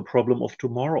for the problem of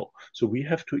tomorrow. So we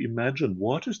have to imagine,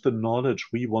 what is the knowledge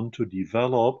we want to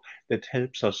develop that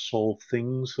helps us solve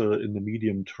things in the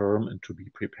medium term, and to be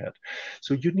prepared.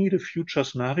 So you need a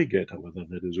futures navigator, whether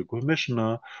that is a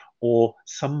commissioner or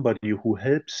somebody who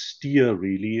helps steer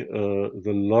really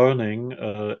the learning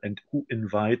and who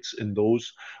invites in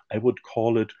those, I would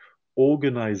call it,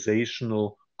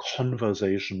 organizational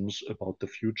conversations about the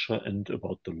future and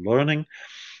about the learning.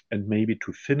 And maybe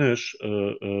to finish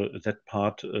that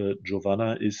part,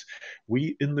 Giovanna, is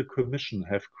we in the Commission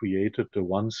have created a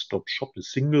one-stop shop, a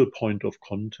single point of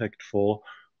contact for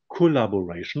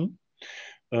collaboration.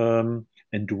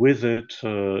 And with it,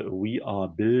 we are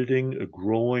building a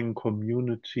growing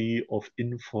community of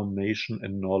information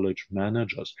and knowledge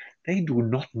managers. They do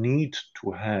not need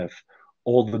to have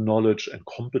all the knowledge and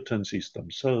competencies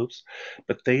themselves,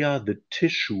 but they are the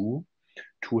tissue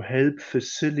to help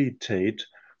facilitate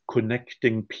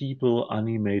connecting people,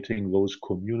 animating those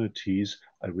communities.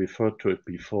 I referred to it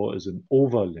before as an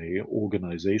overlay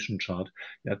organization chart,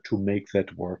 yeah, to make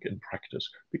that work in practice,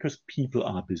 because people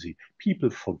are busy. People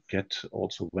forget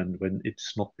also when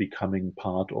it's not becoming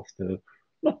part of the,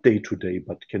 not day to day,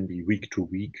 but can be week to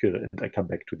week, and I come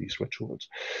back to these rituals.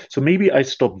 So maybe I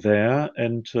stop there,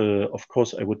 and of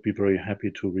course I would be very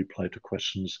happy to reply to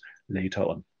questions later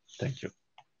on. Thank you.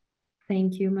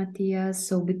 Thank you, Matthias.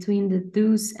 So between the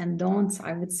do's and don'ts,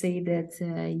 I would say that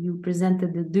you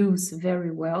presented the do's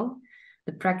very well.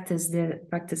 The practices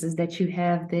that you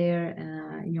have there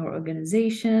in your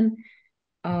organization,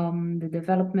 the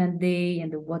development day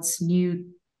and the what's new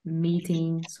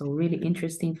meeting. So really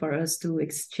interesting for us to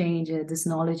exchange this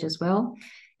knowledge as well.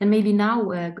 And maybe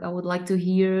now I would like to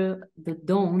hear the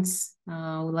don'ts.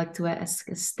 I would like to ask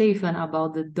Stefan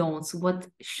about the don'ts. What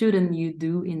shouldn't you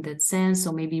do in that sense?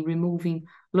 So maybe removing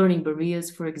learning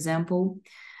barriers, for example.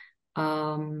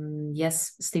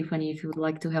 Yes, Stephanie, if you would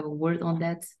like to have a word on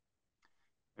that.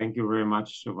 Thank you very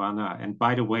much, Giovanna. And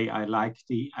by the way, I like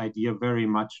the idea very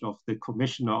much of the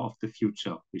commissioner of the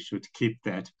future. We should keep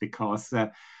that, because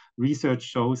research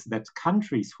shows that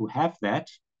countries who have that,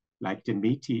 like the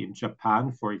METI in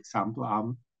Japan, for example,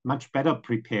 are much better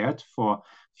prepared for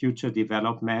future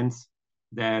developments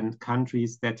than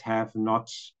countries that have not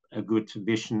a good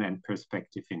vision and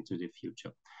perspective into the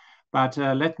future. But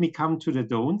let me come to the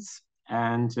don'ts,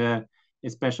 and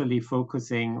especially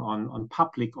focusing on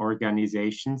public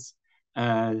organizations.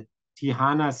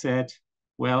 Tihana said,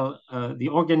 well, the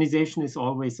organization is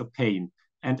always a pain.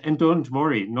 And don't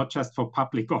worry, not just for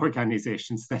public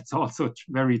organizations, that's also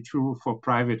very true for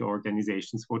private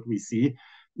organizations, what we see,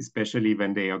 especially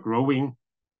when they are growing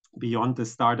beyond the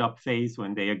startup phase,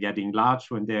 when they are getting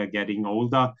large, when they are getting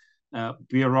older.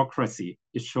 Bureaucracy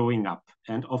is showing up.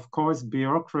 And of course,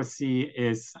 bureaucracy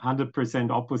is 100%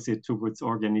 opposite towards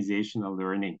organizational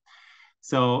learning.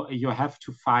 So you have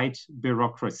to fight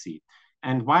bureaucracy.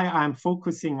 And why I'm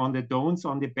focusing on the don'ts,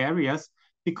 on the barriers,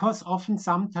 because often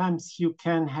sometimes you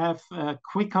can have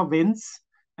quicker wins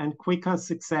and quicker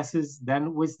successes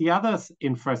than with the other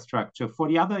infrastructure. For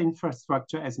the other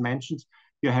infrastructure, as mentioned,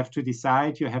 you have to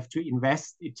decide, you have to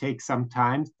invest, it takes some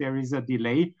time, there is a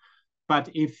delay. But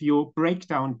if you break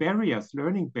down barriers,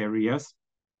 learning barriers,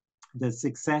 the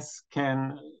successes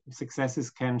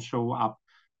can show up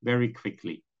very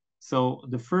quickly. So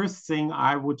the first thing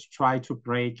I would try to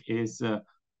break is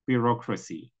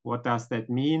bureaucracy. What does that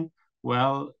mean?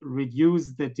 Well,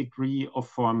 reduce the degree of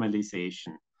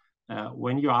formalization.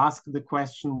 When you ask the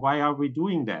question, why are we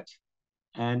doing that?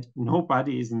 And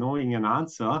nobody is knowing an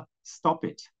answer, stop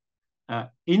it.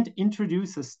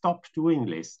 Introduce a stop doing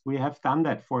list. We have done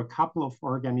that for a couple of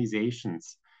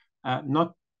organizations,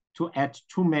 not to add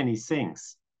too many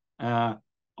things.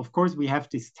 Of course, we have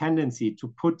this tendency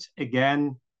to put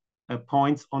again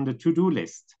points on the to-do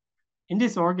list. In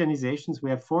these organizations, we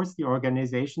have forced the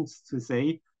organizations to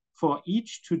say, for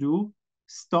each to-do,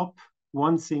 stop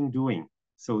one thing doing,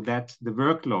 so that the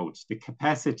workload, the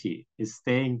capacity is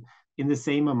staying in the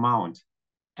same amount,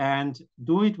 and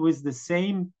do it with the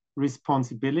same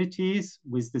responsibilities,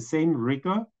 with the same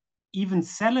rigor, even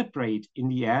celebrate in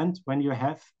the end when you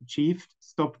have achieved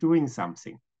stop doing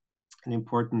something, an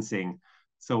important thing.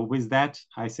 So with that,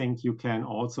 I think you can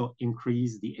also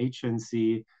increase the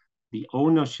agency, the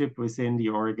ownership within the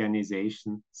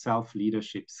organization,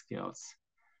 self-leadership skills.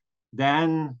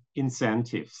 Then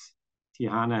incentives.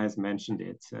 Tihana has mentioned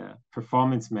it,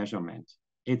 performance measurement.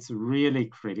 It's really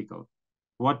critical.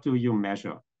 What do you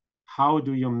measure? How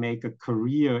do you make a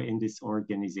career in this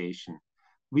organization?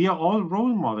 We are all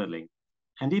role modeling.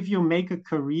 And if you make a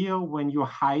career when you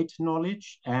hide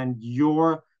knowledge and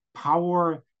your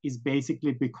power is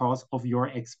basically because of your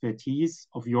expertise,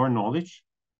 of your knowledge,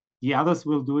 the others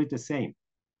will do it the same.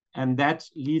 And that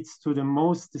leads to the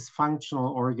most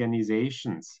dysfunctional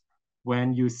organizations.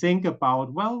 When you think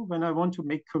about, well, when I want to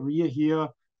make career here,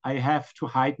 I have to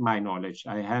hide my knowledge.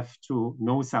 I have to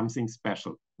know something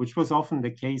special, which was often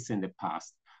the case in the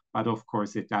past. But of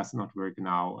course, it does not work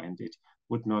now, and it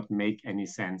would not make any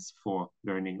sense for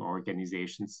learning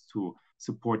organizations to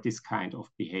support this kind of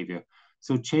behavior.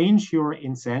 So change your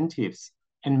incentives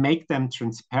and make them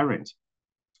transparent.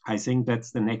 I think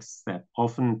that's the next step.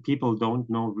 Often people don't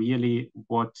know really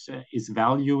what is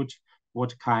valued,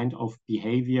 what kind of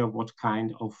behavior, what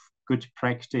kind of good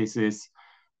practices,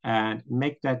 and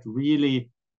make that really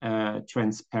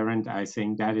transparent. I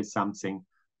think that is something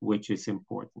which is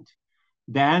important.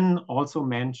 Then also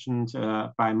mentioned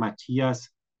by Matthias,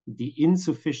 the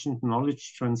insufficient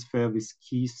knowledge transfer with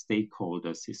key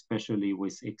stakeholders, especially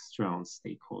with external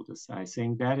stakeholders. I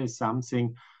think that is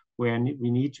something where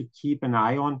we need to keep an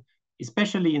eye on,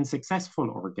 especially in successful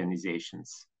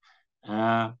organizations.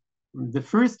 The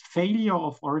first failure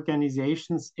of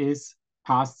organizations is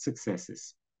past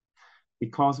successes,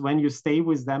 because when you stay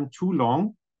with them too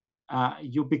long,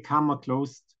 you become a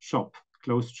closed shop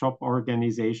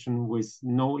organization with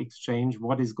no exchange.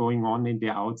 What is going on in the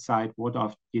outside? What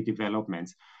are the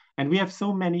developments? And we have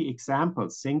so many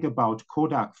examples. Think about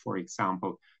Kodak, for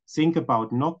example. Think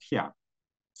about Nokia.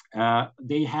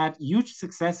 They had huge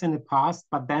success in the past,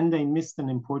 but then they missed an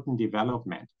important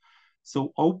development.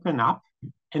 So open up.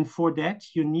 And for that,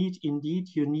 you need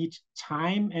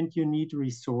time and you need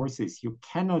resources. You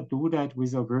cannot do that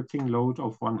with a working load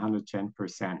of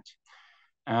 110%.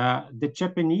 The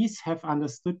Japanese have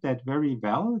understood that very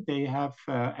well. They have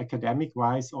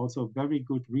academic-wise also very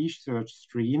good research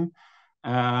stream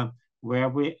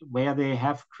where they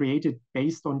have created,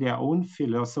 based on their own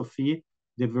philosophy,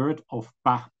 the word of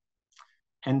ba.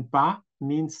 And ba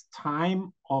means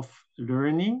time of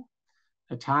learning,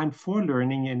 a time for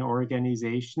learning in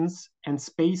organizations, and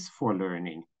space for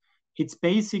learning. It's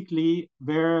basically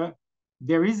where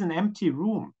there is an empty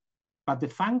room, but the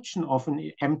function of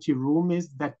an empty room is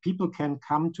that people can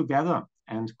come together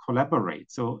and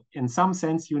collaborate. So in some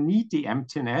sense, you need the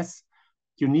emptiness,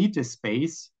 you need the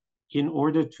space in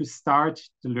order to start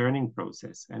the learning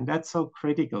process. And that's so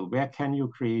critical. Where can you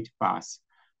create buzz?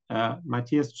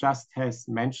 Matthias just has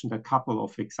mentioned a couple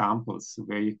of examples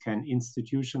where you can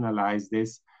institutionalize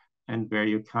this and where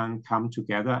you can come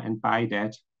together and by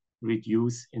that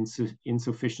reduce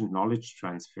insufficient knowledge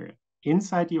transfer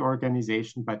inside the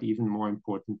organization, but even more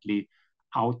importantly,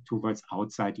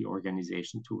 outside the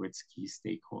organization towards key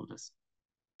stakeholders.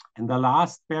 And the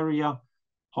last barrier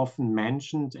often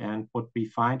mentioned, and what we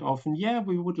find often,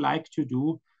 we would like to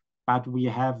do, but we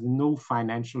have no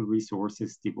financial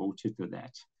resources devoted to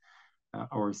that.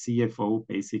 Our CFO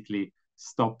basically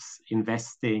stops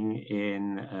investing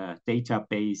in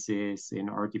databases, in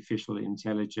artificial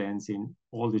intelligence, in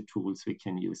all the tools we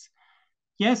can use.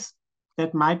 Yes,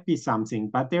 that might be something,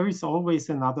 but there is always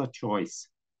another choice.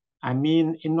 I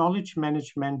mean, in knowledge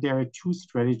management, there are two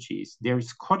strategies. There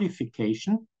is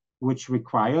codification, which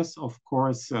requires, of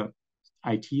course,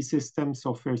 IT systems,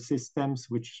 software systems,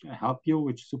 which help you,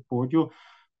 which support you.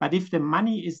 But if the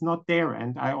money is not there,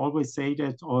 and I always say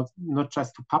that, or not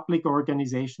just to public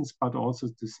organizations, but also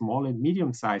to small and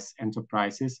medium-sized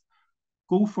enterprises,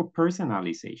 go for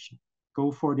personalization.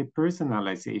 Go for the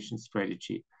personalization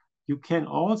strategy. You can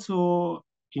also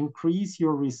increase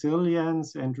your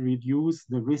resilience and reduce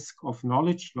the risk of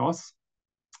knowledge loss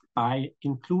by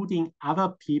including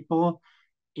other people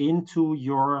into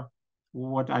your,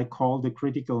 what I call the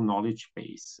critical knowledge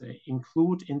base.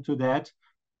 Include into that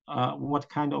what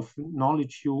kind of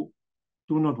knowledge you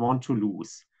do not want to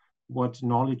lose, what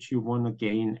knowledge you want to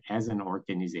gain as an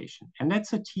organization. And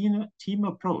that's a team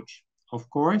approach. Of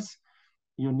course,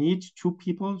 you need two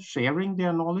people sharing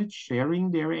their knowledge,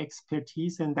 sharing their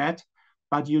expertise in that,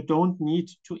 but you don't need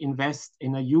to invest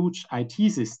in a huge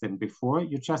IT system before.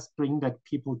 You just bring that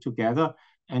people together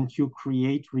and you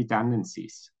create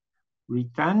redundancies.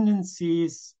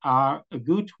 Redundancies are a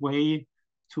good way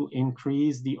to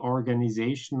increase the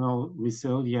organizational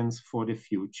resilience for the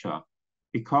future.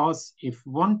 Because if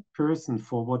one person,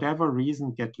 for whatever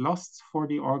reason, gets lost for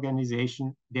the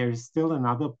organization, there is still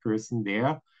another person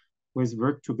there who has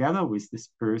worked together with this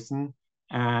person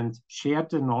and shared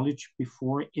the knowledge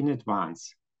before in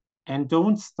advance. And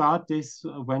don't start this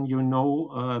when you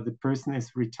know the person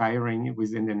is retiring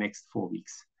within the next 4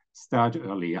 weeks. Start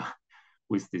earlier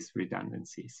with these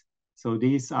redundancies. So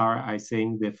these are, I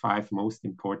think, the 5 most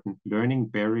important learning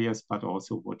barriers, but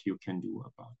also what you can do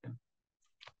about them.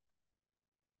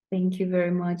 Thank you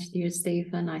very much, dear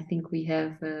Stefan. I think we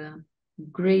have a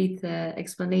great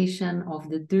explanation of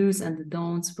the do's and the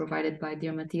don'ts provided by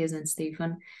dear Matthias and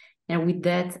Stefan. And with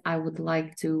that, I would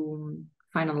like to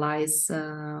finalize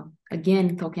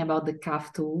again talking about the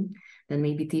CAF tool. Then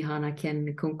maybe Tihana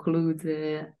can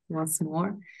conclude once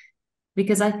more.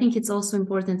 Because I think it's also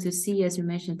important to see, as you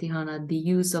mentioned, Tihana, the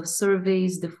use of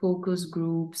surveys, the focus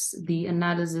groups, the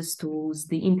analysis tools,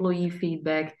 the employee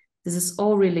feedback, This is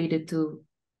all related to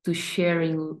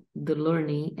sharing the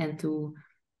learning and to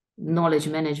knowledge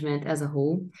management as a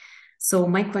whole. So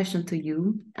my question to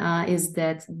you is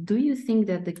that, do you think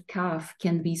that the CAF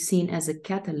can be seen as a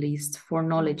catalyst for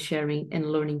knowledge sharing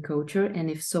and learning culture? And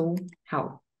if so,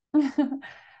 how?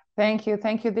 Thank you,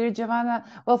 dear Giovanna.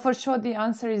 Well, for sure, the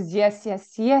answer is yes,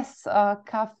 yes, yes.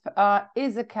 CAF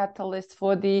is a catalyst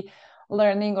for the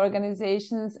learning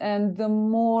organizations, and the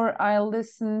more I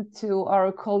listen to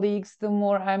our colleagues, the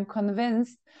more I'm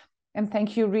convinced. And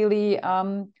thank you really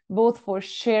both for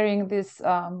sharing this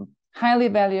highly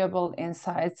valuable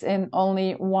insights in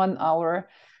only 1 hour.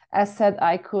 As said,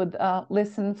 I could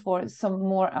listen for some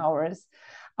more hours.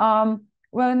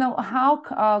 Well, how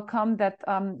come that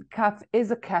CAF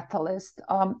is a catalyst?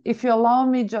 If you allow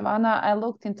me, Giovanna, I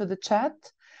looked into the chat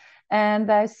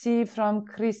and I see from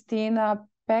Christina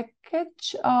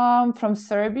Pekic from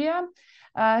Serbia.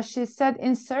 She said,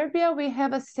 in Serbia, we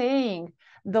have a saying,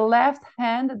 the left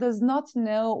hand does not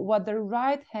know what the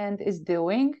right hand is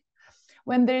doing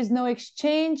when there is no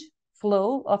exchange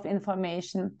flow of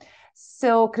information.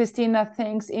 So Christina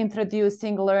thinks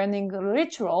introducing learning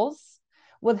rituals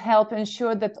would help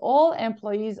ensure that all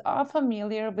employees are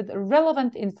familiar with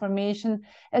relevant information,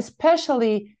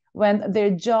 especially when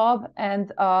their job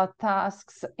and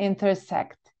tasks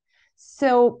intersect.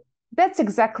 So that's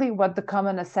exactly what the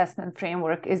Common Assessment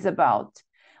Framework is about.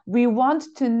 We want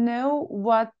to know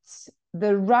what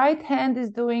the right hand is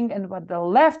doing and what the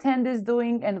left hand is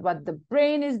doing and what the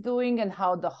brain is doing and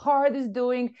how the heart is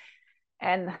doing,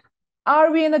 and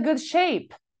are we in a good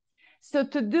shape? So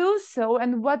to do so,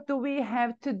 and what do we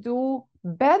have to do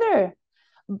better,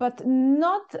 but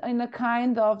not in a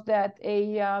kind of that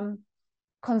a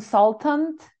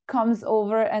consultant comes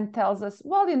over and tells us,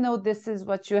 well, this is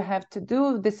what you have to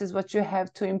do, this is what you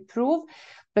have to improve.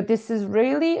 But this is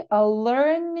really a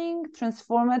learning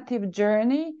transformative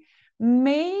journey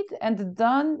made and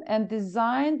done and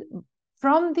designed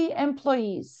from the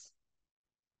employees,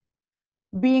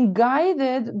 being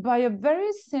guided by a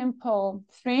very simple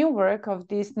framework of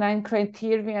these 9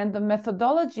 criteria, and the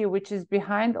methodology which is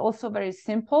behind also very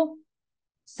simple.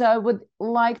 So I would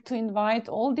like to invite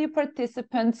all the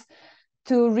participants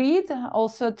to read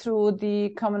also through the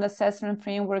Common Assessment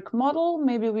Framework model.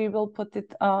 Maybe we will put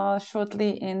it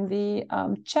shortly in the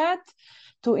chat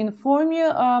to inform you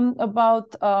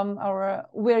about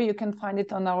where you can find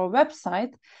it on our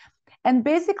website. And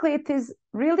basically it is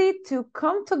really to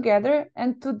come together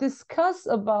and to discuss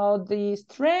about the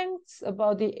strengths,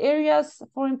 about the areas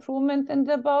for improvement, and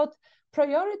about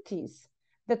priorities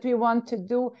that we want to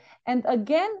do. And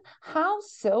again, how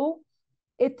so?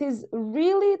 It is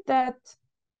really that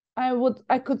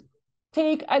I could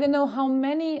take, I don't know how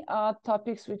many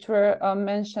topics which were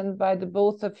mentioned by the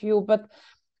both of you, but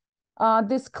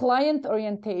this client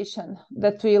orientation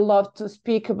that we love to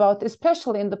speak about,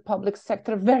 especially in the public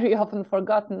sector, very often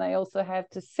forgotten, I also have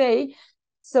to say.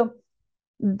 So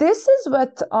this is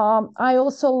what I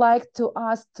also like to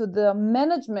ask to the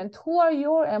management: who are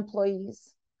your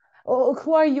employees? Or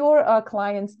who are your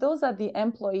clients? Those are the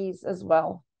employees as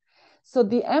well. So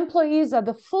the employees are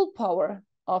the full power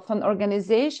of an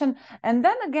organization. And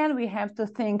then again, we have to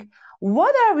think,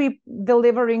 what are we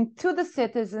delivering to the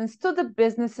citizens, to the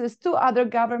businesses, to other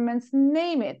governments,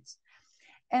 name it.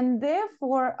 And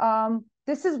therefore,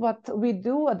 this is what we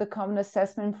do at the Common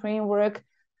Assessment Framework,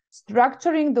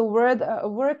 structuring the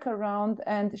work around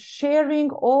and sharing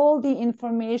all the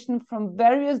information from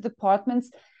various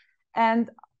departments. And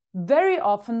very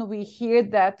often we hear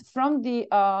that from the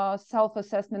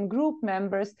self-assessment group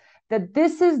members that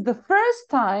this is the first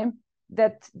time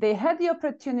that they had the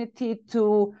opportunity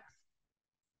to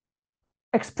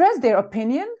express their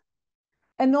opinion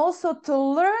and also to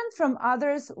learn from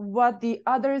others what the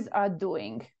others are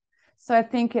doing. So I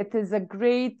think it is a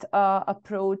great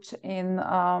approach in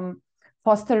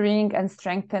fostering and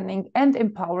strengthening and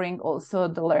empowering also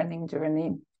the learning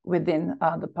journey within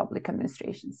the public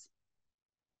administrations.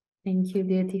 Thank you,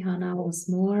 dear Tihana, once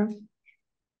more.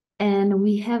 And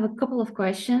we have a couple of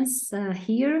questions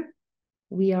here.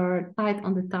 We are tight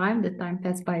on the time. The time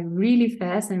passed by really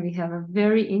fast and we have a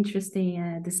very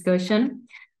interesting discussion.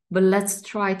 But let's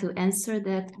try to answer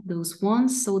those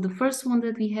ones. So the first one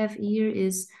that we have here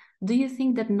is, do you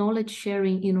think that knowledge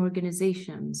sharing in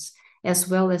organizations, as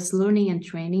well as learning and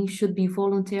training, should be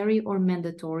voluntary or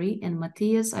mandatory? And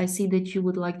Matthias, I see that you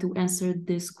would like to answer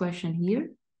this question here.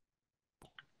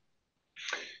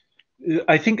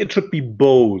 I think it should be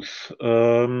both.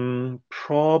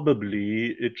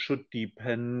 Probably it should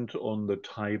depend on the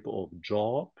type of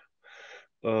job.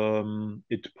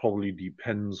 It probably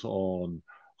depends on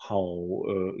how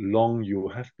long you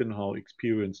have been, how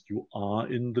experienced you are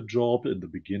in the job. In the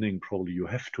beginning, probably you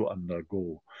have to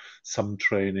undergo some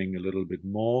training, a little bit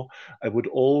more. I would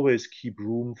always keep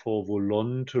room for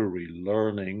voluntary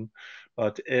learning,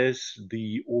 but as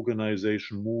the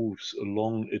organization moves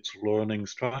along its learning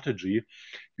strategy,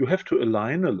 you have to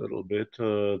align a little bit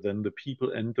then the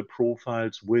people and the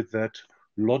profiles with that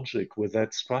logic, with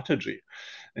that strategy.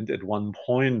 And at one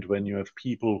point, when you have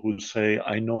people who say,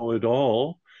 I know it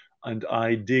all, and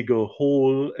I dig a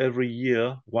hole every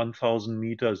year 1,000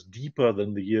 meters deeper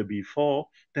than the year before,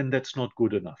 then that's not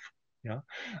good enough. Yeah,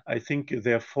 I think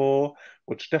therefore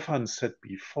what Stefan said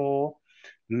before,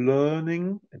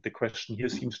 learning, and the question here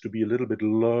seems to be a little bit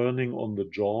learning on the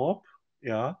job.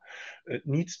 Yeah, it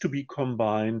needs to be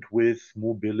combined with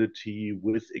mobility,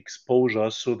 with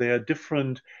exposure. So there are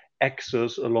different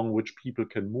axes along which people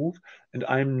can move. And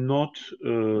I'm not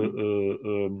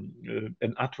an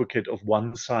advocate of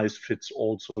one size fits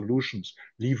all solutions.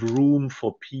 Leave room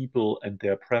for people and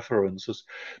their preferences.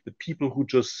 But people who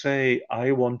just say,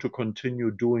 I want to continue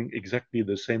doing exactly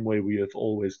the same way we have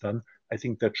always done, I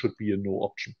think that should be a no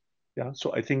option. Yeah,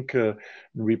 so I think in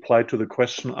reply to the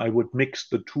question, I would mix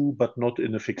the two, but not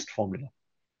in a fixed formula.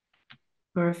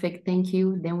 Perfect, thank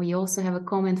you. Then we also have a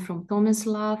comment from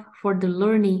Tomislav. For the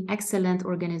learning excellent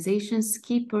organizations,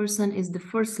 key person is the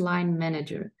first line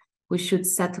manager. We should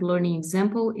set learning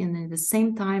example and at the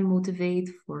same time motivate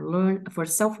for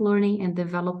self-learning and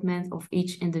development of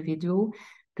each individual.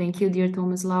 Thank you, dear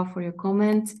Tomislav, for your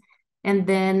comment. And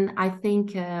then I think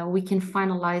we can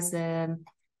finalize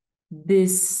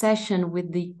this session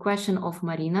with the question of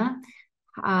Marina.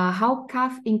 How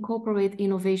CAF incorporate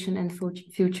innovation and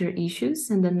future issues?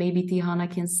 And then maybe Tihana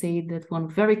can say that one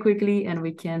very quickly and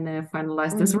we can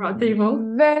finalize this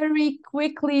roundtable. Very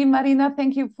quickly, Marina,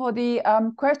 thank you for the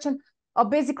question.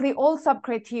 Basically, all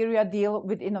sub-criteria deal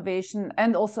with innovation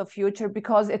and also future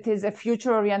because it is a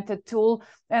future-oriented tool.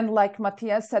 And like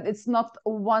Matthias said, it's not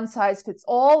one size fits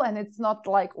all and it's not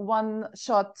like one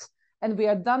shot and we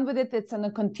are done with it. It's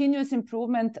a continuous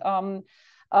improvement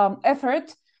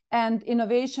effort. And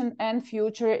innovation and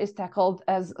future is tackled,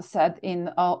 as said, in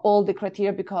all the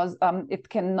criteria because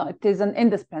it is an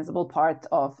indispensable part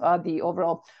of the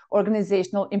overall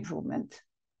organizational improvement.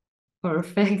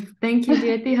 Perfect. Thank you,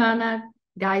 dear Tihana.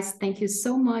 Guys, thank you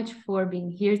so much for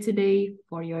being here today,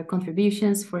 for your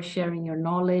contributions, for sharing your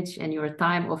knowledge and your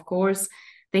time, of course.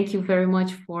 Thank you very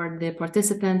much for the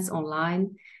participants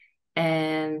online.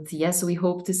 And yes, we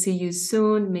hope to see you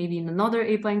soon, maybe in another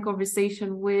EIPA in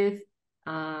conversation with,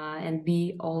 and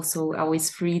be also always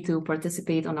free to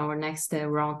participate on our next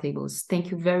roundtables. Thank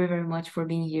you very, very much for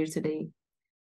being here today.